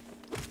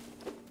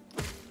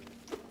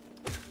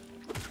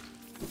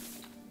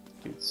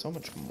 Dude, so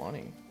much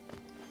money.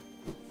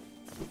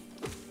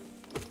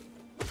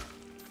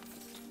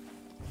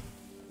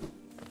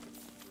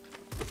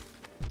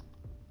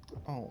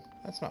 Oh,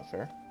 that's not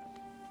fair.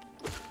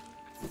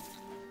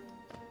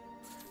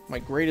 My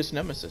greatest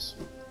nemesis.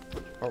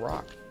 A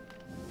rock.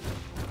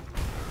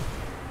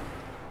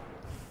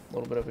 A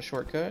little bit of a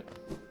shortcut.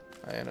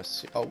 And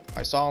oh,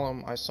 I saw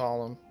him. I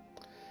saw him.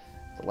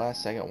 The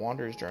last second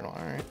Wanderer's Journal.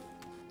 Alright.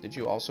 Did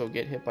you also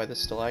get hit by the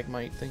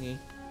stalagmite thingy?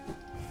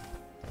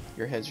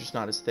 Your head's just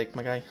not as thick,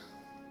 my guy.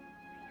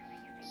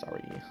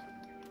 Sorry.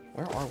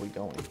 Where are we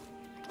going?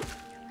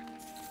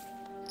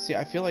 See,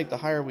 I feel like the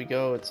higher we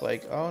go, it's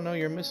like, oh no,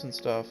 you're missing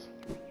stuff.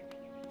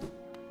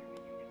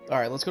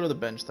 Alright, let's go to the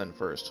bench then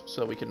first,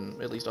 so that we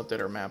can at least update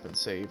our map and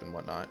save and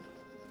whatnot.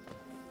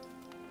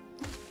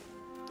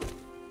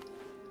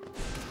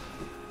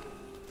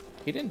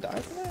 He didn't die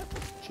for that?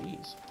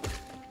 Jeez.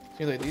 I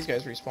feel like these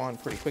guys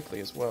respawn pretty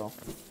quickly as well.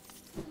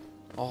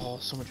 Oh,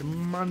 so much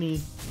money.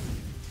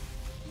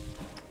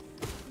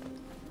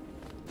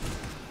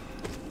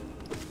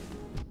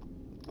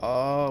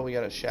 Oh, we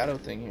got a shadow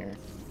thing here.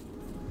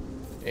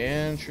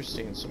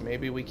 Interesting. So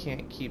maybe we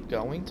can't keep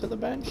going to the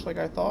bench like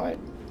I thought?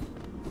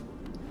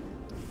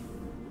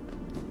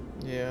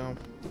 Yeah.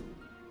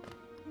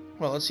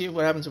 Well, let's see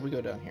what happens if we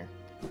go down here.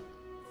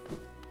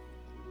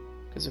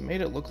 Because it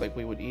made it look like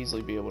we would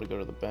easily be able to go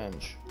to the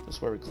bench. This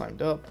is where we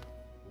climbed up.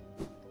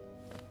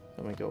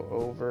 Then we go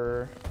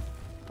over.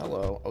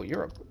 Hello. Oh,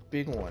 you're a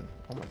big one.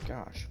 Oh my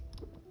gosh.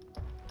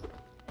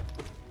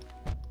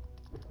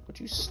 Would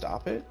you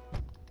stop it?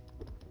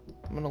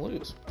 I'm gonna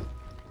lose.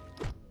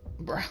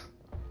 Bruh.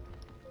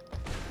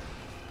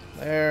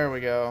 There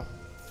we go.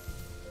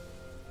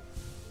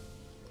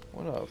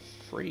 What a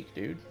freak,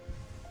 dude.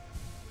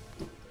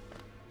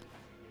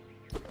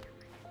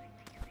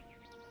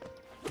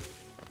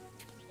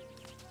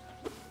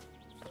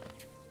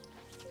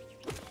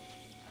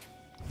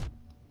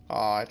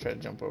 Oh, I tried to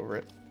jump over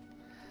it.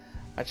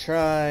 I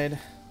tried.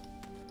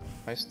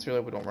 I sincerely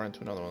hope we don't run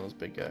into another one of those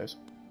big guys.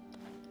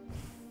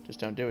 Just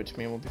don't do it to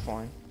me and we'll be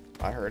fine.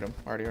 I heard him.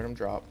 I already heard him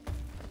drop.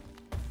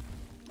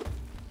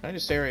 Can I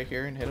just stay right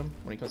here and hit him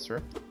when he comes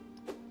through?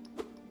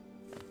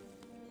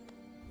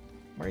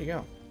 Where'd he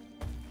go?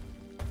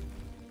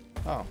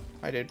 Oh,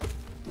 hi dude.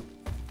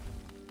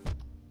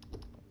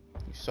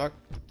 You suck.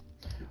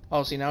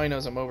 Oh, see, now he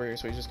knows I'm over here,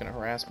 so he's just gonna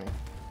harass me.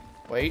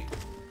 Wait.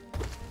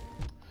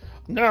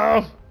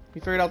 No! He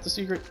figured out the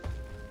secret.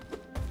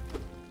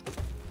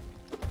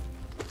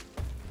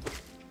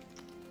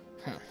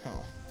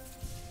 Oh.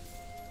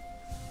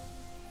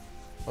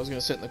 I was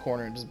gonna sit in the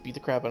corner and just beat the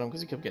crap out of him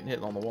because he kept getting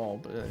hit on the wall,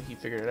 but he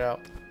figured it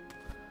out.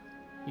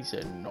 He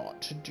said, not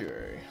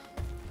today.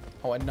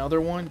 Oh,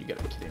 another one? You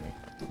gotta be kidding me.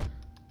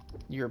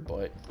 You're a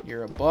butt.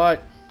 You're a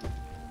butt.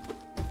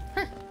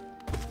 Huh.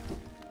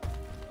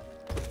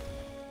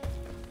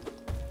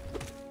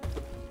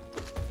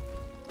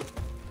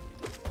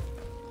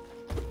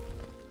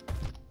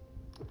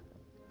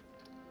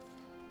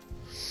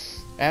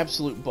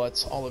 Absolute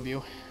butts, all of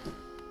you.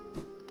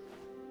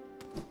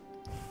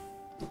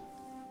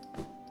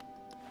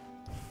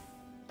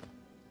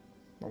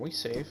 Are we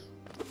safe?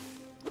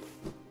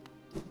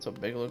 It's a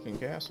big looking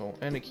castle,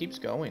 and it keeps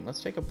going.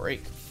 Let's take a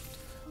break.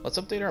 Let's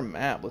update our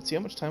map. Let's see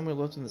how much time we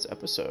left in this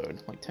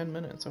episode. Like 10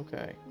 minutes,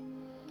 okay.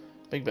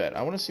 Big bet.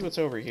 I want to see what's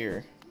over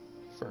here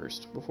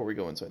first, before we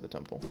go inside the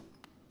temple.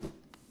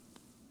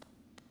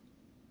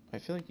 I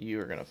feel like you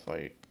are gonna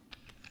fight.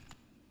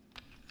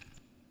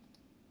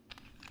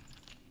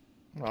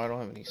 Oh, I don't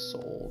have any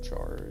soul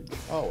charge.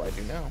 Oh, I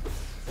do now.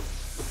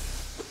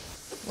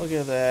 Look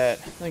at that.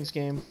 Thanks,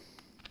 game.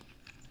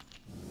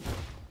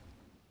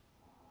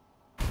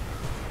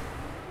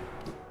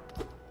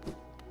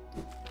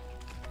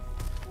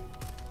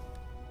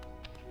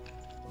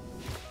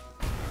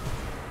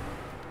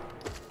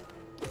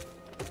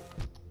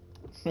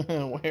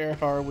 Where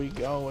are we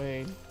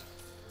going?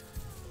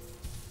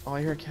 Oh,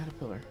 I hear a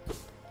caterpillar.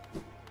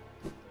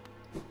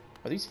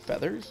 Are these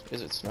feathers?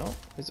 Is it snow?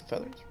 Is it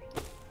feathers?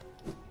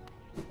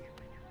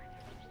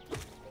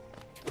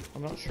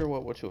 I'm not sure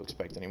what to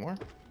expect anymore.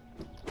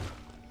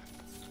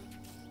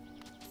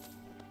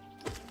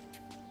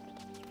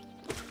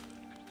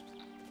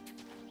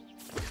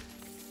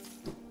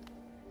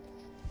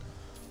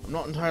 I'm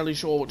not entirely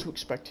sure what to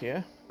expect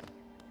here.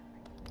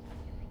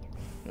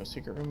 No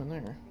secret room in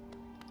there.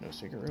 No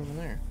secret room in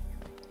there.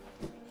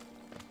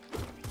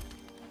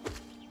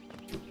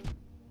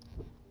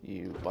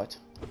 You butt.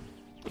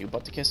 You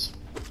butt to kiss.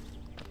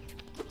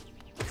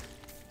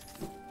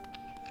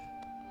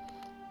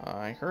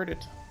 I heard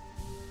it.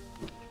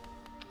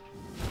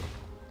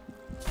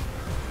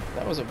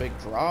 That was a big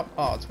drop.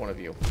 Oh, it's one of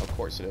you. Of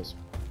course it is.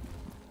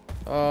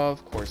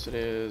 Of course it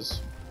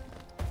is.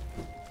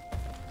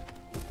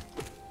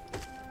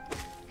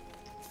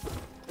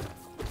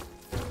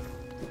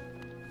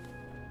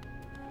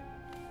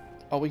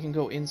 Oh, we can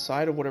go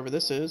inside of whatever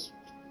this is.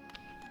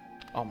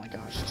 Oh my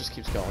gosh, it just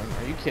keeps going.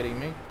 Are you kidding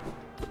me?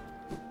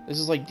 This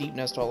is like Deep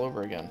Nest all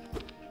over again.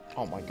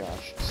 Oh my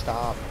gosh,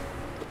 stop.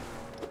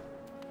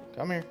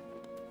 Come here.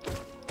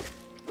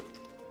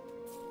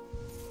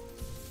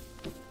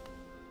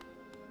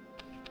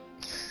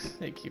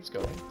 It keeps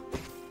going.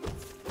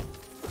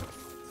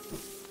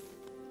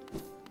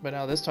 But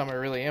now this time I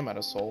really am out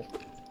of soul.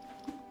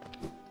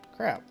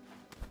 Crap.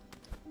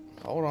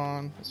 Hold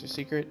on. Is there a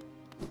secret?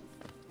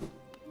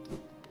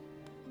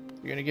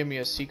 You're gonna give me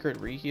a secret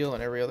reheal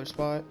in every other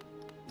spot?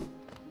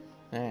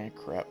 Eh,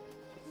 crap.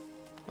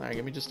 Alright,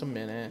 give me just a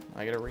minute.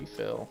 I gotta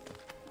refill.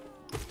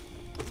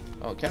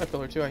 Oh,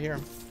 caterpillar too, I hear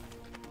him.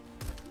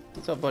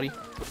 What's up, buddy?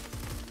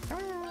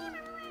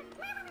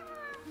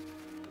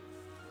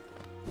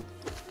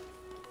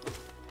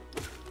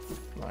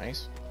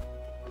 Nice.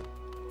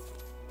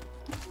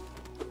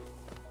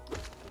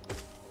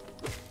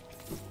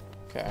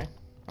 Okay.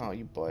 Oh,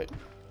 you butt.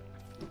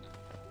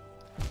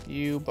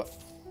 You butt.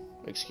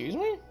 Excuse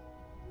me?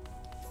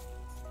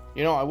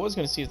 You know, I was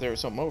gonna see if there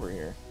was something over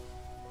here.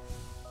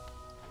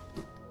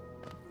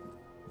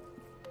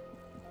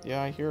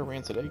 Yeah, I hear a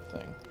rancid egg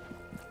thing.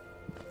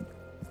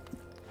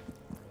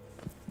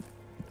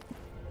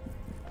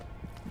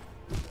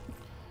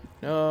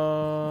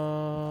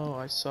 No,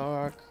 I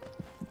suck.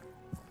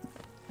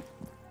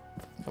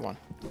 Come on.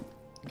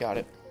 Got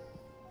it.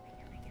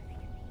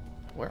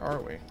 Where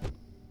are we?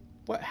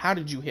 What? How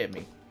did you hit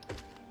me?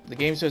 The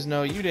game says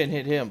no, you didn't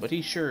hit him, but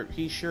he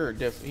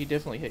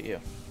definitely hit you.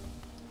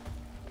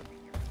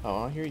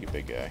 Oh, I hear you,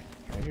 big guy.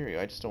 I hear you.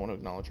 I just don't want to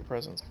acknowledge your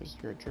presence because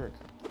you're a jerk.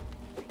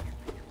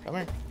 Come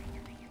here.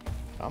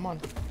 Come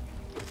on.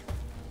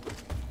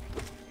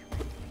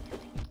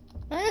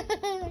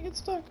 I get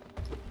stuck.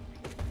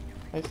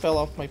 I fell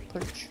off my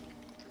perch.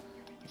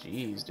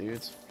 Jeez,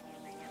 dudes.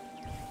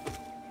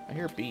 I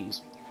hear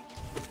bees.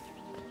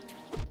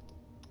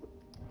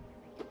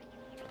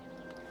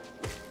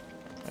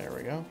 There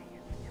we go.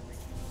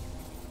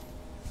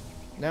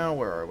 Now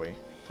where are we?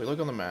 If we look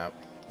on the map,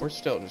 we're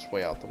still just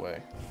way out the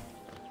way.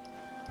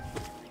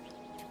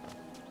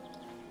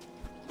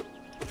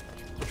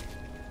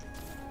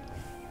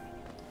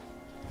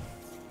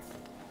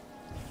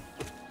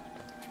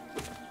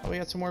 Oh, we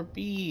got some more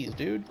bees,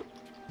 dude.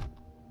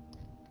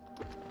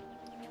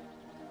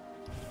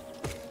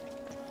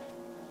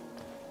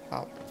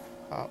 Hop,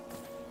 hop,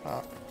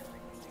 hop.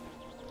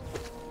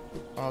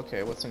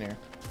 Okay, what's in here?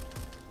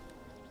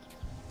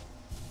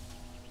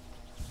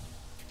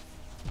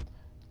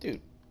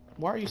 Dude,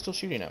 why are you still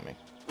shooting at me?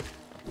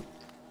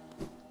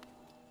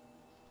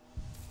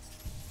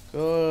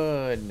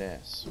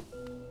 Goodness.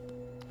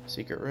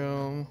 Secret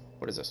room.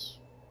 What is this?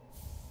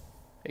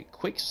 A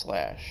quick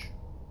slash.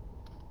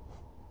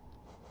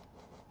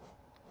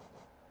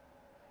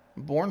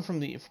 Born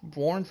from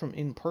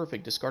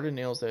imperfect discarded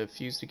nails that have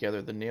fused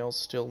together, the nails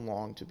still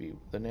long to be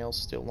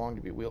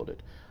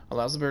wielded.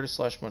 Allows the bear to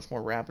slash much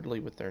more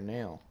rapidly with their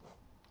nail.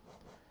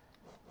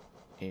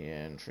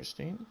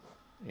 Interesting.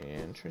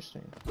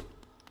 Interesting.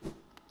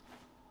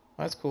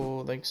 That's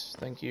cool. Thanks.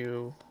 Thank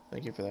you.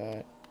 Thank you for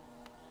that.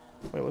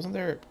 Wait, wasn't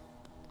there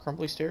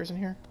crumbly stairs in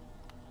here?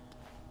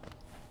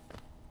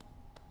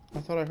 I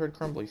thought I heard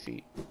crumbly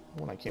feet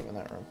when I came in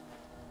that room.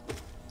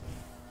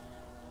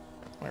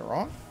 Am I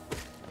wrong?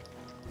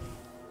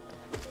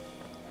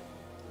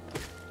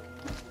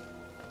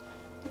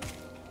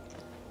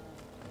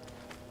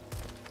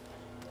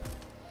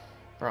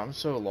 Bro, I'm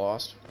so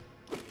lost.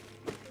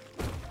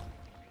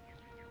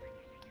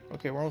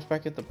 Okay, we're almost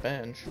back at the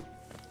bench.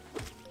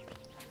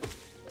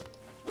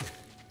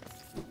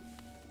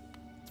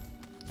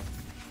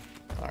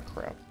 Ah,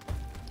 crap.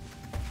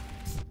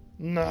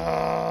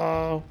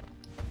 No!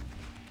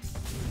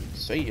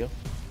 See you.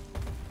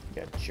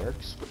 You got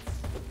jerks.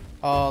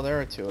 Oh,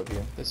 there are two of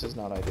you. This is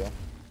not ideal.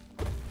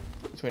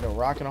 Between a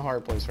rock and a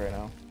hard place right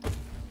now.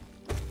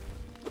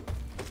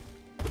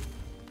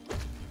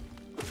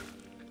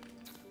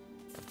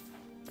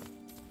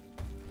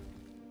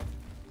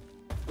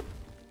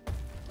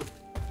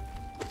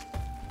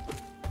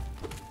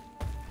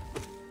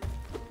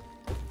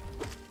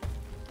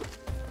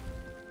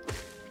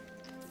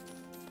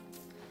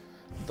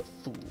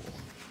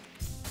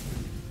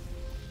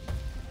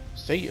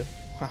 See ya.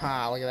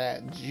 Haha, look at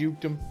that.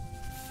 Juked him.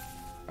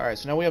 Alright,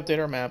 so now we update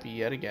our map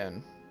yet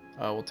again.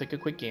 We'll take a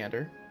quick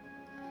gander.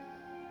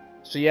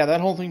 So yeah, that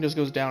whole thing just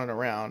goes down and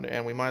around,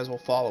 and we might as well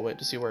follow it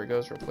to see where it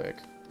goes real quick.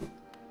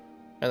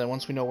 And then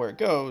once we know where it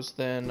goes,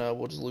 then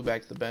we'll just loop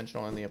back to the bench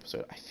and I'll end the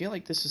episode. I feel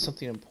like this is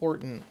something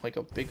important, like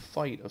a big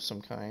fight of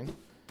some kind.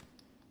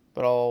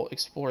 But I'll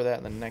explore that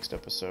in the next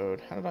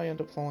episode. How did I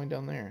end up falling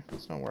down there?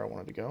 That's not where I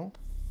wanted to go.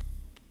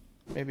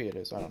 Maybe it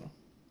is, I don't know.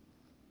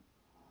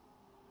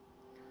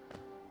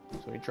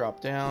 So we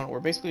drop down.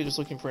 We're basically just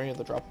looking for any of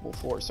the droppable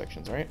floor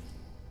sections, right?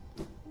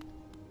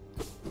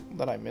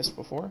 That I missed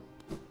before.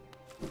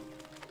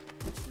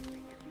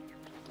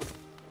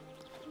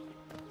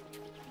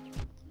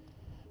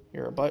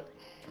 You're a butt.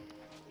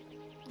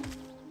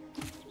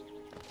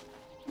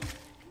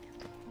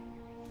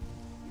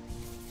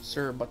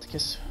 Sir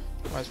Butticus.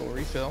 Might as well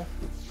refill.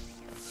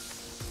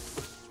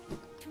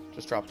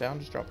 Just drop down,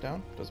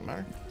 doesn't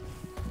matter.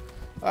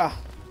 Ah!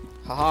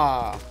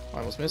 Haha! I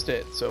almost missed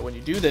it. So when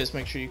you do this,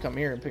 make sure you come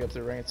here and pick up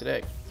the rancid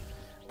egg.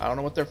 I don't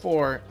know what they're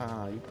for.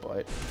 Ah, you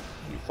butt.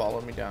 You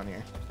followed me down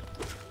here.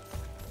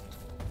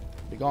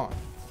 Be gone.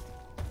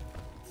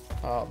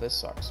 Oh, this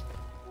sucks.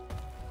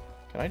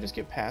 Can I just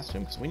get past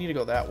him? Because we need to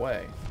go that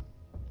way.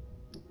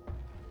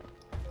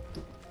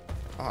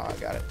 Ah, I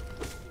got it.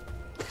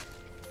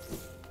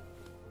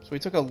 So we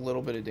took a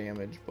little bit of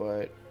damage,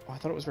 but... Oh, I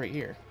thought it was right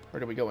here. Or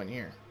did we go in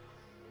here?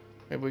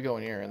 Maybe we go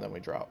in here and then we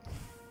drop.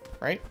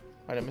 Right?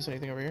 I didn't miss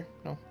anything over here?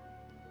 No?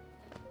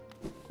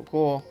 Cool,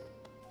 cool.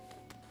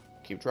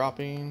 Keep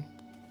dropping.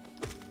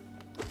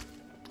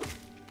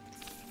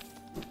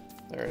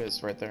 There it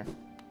is, right there.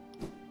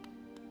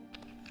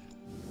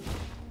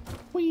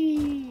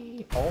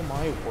 Whee! Oh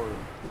my word.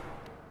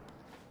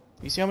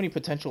 You see how many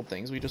potential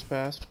things we just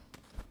passed?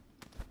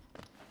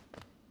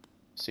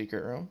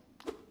 Secret room.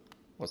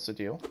 What's the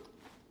deal?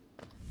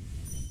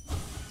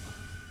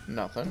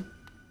 Nothing.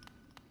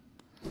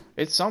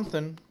 It's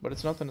something, but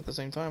it's nothing at the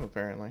same time,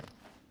 apparently.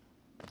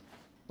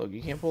 Look,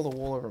 you can't pull the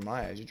wool over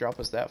my eyes. You drop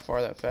us that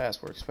far that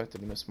fast, we're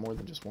expected to miss more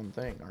than just one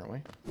thing, aren't we?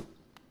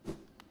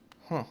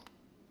 Huh.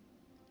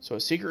 So a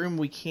secret room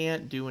we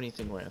can't do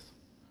anything with.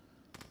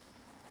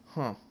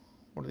 Huh.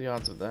 What are the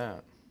odds of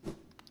that?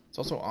 It's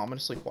also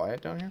ominously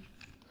quiet down here.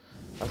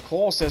 Of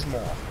course there's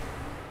more.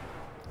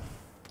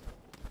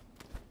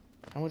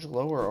 How much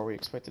lower are we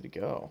expected to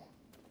go?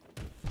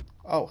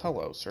 Oh,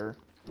 hello, sir.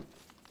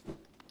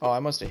 Oh, I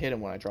must have hit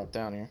him when I dropped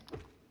down here.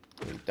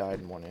 He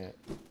died in one hit.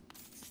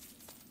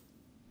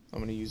 I'm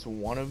going to use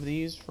one of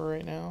these for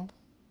right now.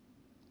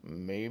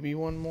 Maybe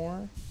one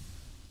more.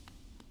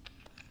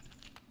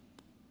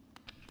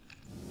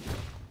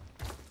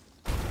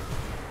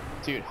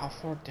 Dude, how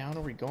far down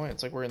are we going?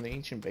 It's like we're in the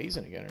ancient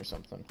basin again or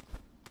something.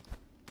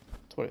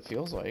 That's what it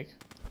feels like.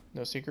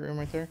 No secret room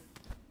right there?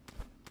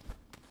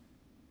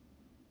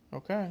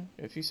 Okay,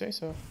 if you say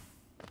so.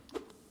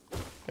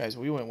 Guys,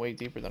 we went way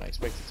deeper than I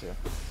expected to.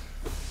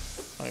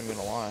 I'm not even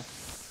gonna lie.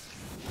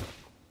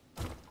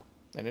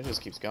 And it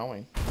just keeps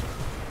going.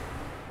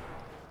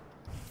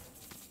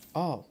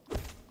 Oh.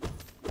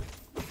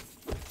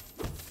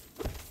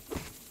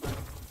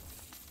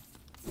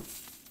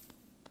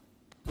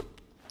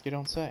 You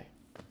don't say.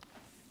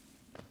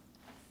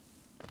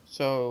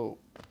 So,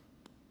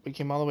 we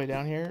came all the way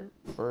down here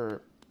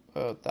for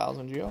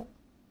 1,000 geo?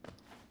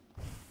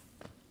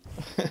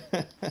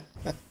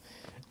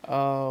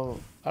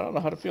 I don't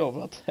know how to feel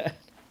about that.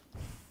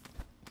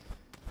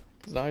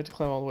 Because now I have to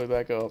climb all the way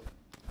back up.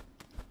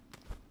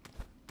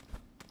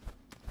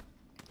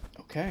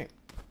 Okay.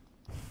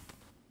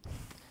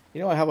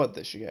 You know what? How about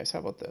this, you guys? How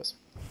about this?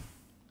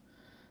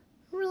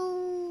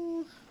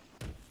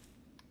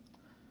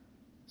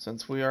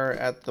 Since we are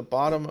at the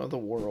bottom of the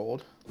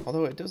world,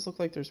 although it does look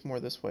like there's more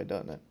this way,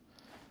 doesn't it?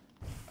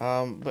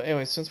 But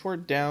anyway, since we're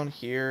down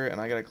here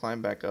and I gotta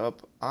climb back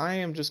up, I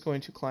am just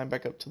going to climb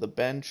back up to the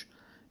bench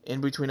in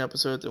between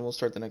episodes, and we'll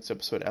start the next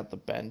episode at the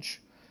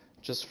bench,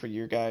 just for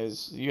you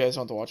guys. You guys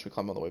don't have to watch me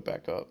climb all the way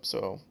back up.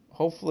 So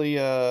hopefully,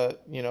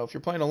 you know, if you're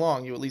playing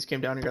along, you at least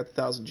came down here, got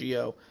the 1,000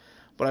 geo.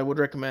 But I would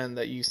recommend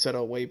that you set a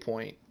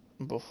waypoint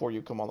before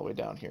you come all the way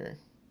down here.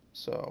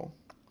 So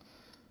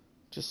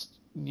just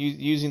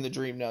using the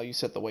dream now, you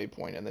set the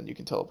waypoint, and then you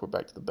can teleport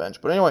back to the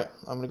bench. But anyway,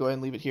 I'm going to go ahead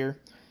and leave it here.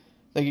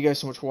 Thank you guys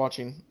so much for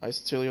watching. I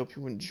sincerely hope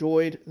you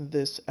enjoyed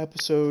this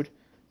episode.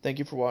 Thank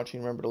you for watching.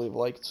 Remember to leave a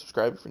like and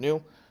subscribe if you're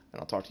new, and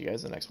I'll talk to you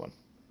guys in the next one.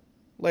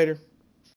 Later.